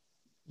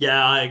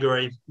 Yeah, I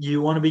agree.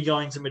 You want to be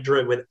going to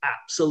Madrid with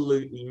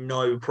absolutely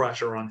no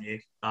pressure on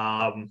you.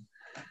 I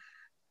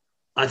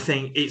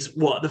think it's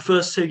the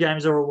first two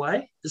games are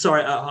away?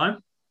 Sorry, at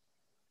home?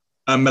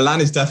 Milan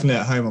is definitely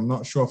at home. I'm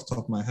not sure off the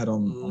top of my head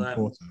on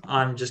Porto.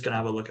 I'm just going to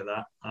have a look at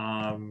that.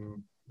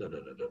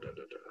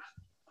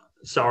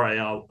 Sorry,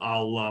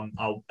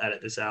 I'll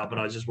edit this out, but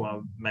I just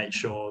want to make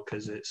sure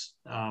because it's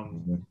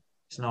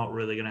not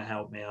really going to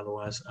help me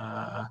otherwise.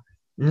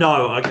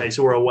 No, okay,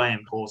 so we're away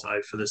in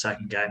Porto for the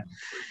second game.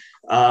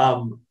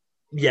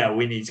 Yeah,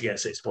 we need to get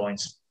 6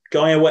 points.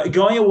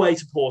 Going away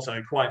to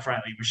Porto, quite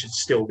frankly, we should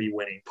still be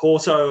winning.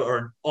 Porto are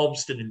an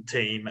obstinate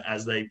team,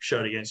 as they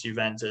showed against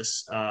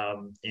Juventus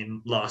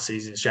in last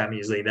season's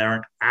Champions League. They're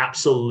an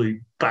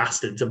absolute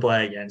bastard to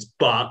play against,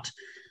 but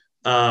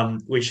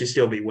we should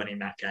still be winning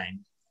that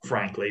game,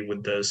 frankly,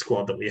 with the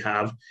squad that we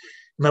have.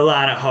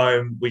 Milan at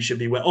home, we should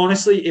be winning.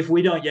 Honestly, if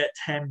we don't get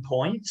 10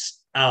 points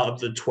out of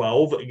the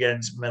 12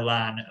 against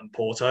Milan and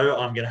Porto,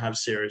 I'm going to have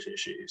serious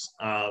issues.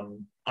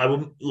 I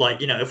wouldn't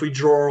if we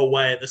draw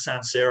away at the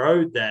San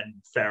Siro, then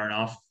fair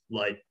enough.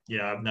 I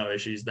have no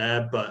issues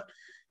there, but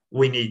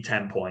we need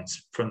 10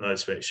 points from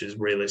those fixtures.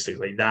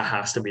 Realistically, that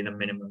has to be the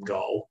minimum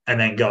goal. And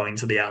then going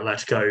to the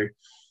Atletico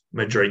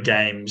Madrid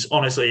games,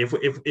 honestly,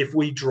 if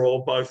we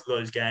draw both of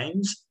those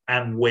games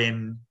and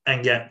win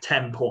and get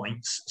 10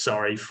 points,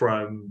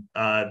 from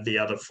the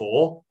other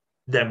four,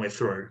 then we're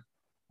through.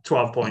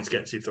 12 points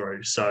gets you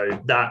through. So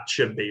that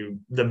should be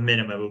the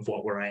minimum of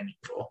what we're aiming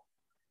for.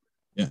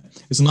 Yeah.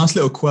 It's a nice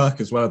little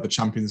quirk as well of the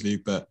Champions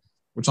League,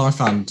 which I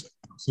found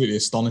absolutely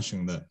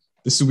astonishing, that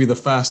this will be the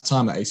first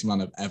time that AC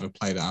Milan have ever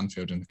played at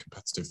Anfield in a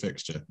competitive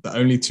fixture. The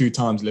only two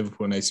times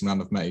Liverpool and AC Milan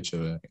have met each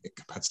other in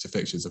competitive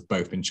fixtures have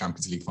both been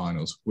Champions League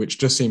finals, which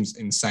just seems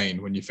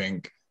insane when you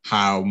think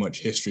how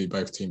much history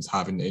both teams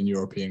have in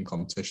European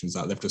competitions,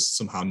 that they've just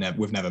somehow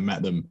we've never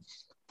met them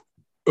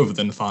other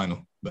than the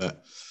final.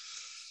 But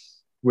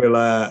we'll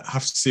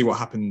have to see what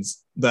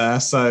happens there.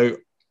 So,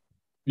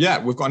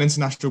 yeah, we've got an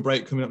international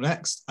break coming up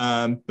next.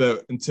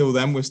 But until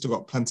then, we've still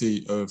got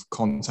plenty of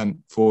content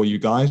for you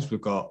guys. We've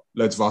got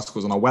loads of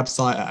articles on our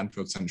website at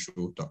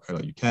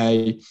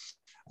anfieldcentral.co.uk,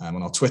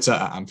 on our Twitter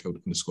at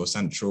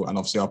Anfield_Central. And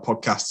obviously our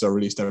podcasts are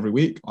released every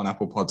week on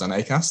Apple Pods and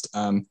Acast.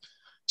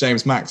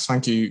 James, Max,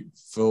 thank you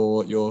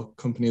for your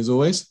company as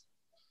always.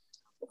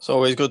 It's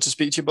always good to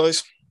speak to you,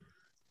 boys.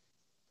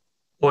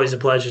 Always a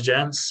pleasure,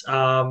 gents.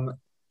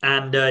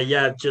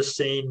 Just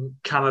seen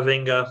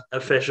Camavinga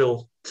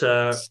official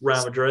to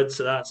Real Madrid,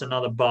 so that's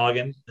another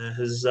bargain that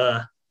has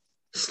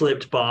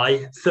slipped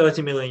by.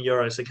 30 million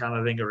euros for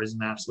Camavinga is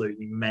an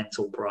absolutely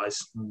mental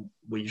price.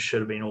 We should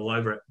have been all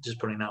over it, just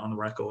putting that on the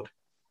record.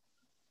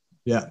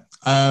 Yeah.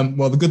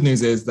 Well, the good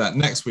news is that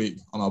next week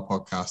on our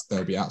podcast,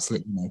 there'll be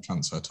absolutely no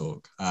transfer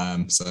talk.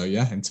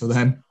 Until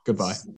then, goodbye.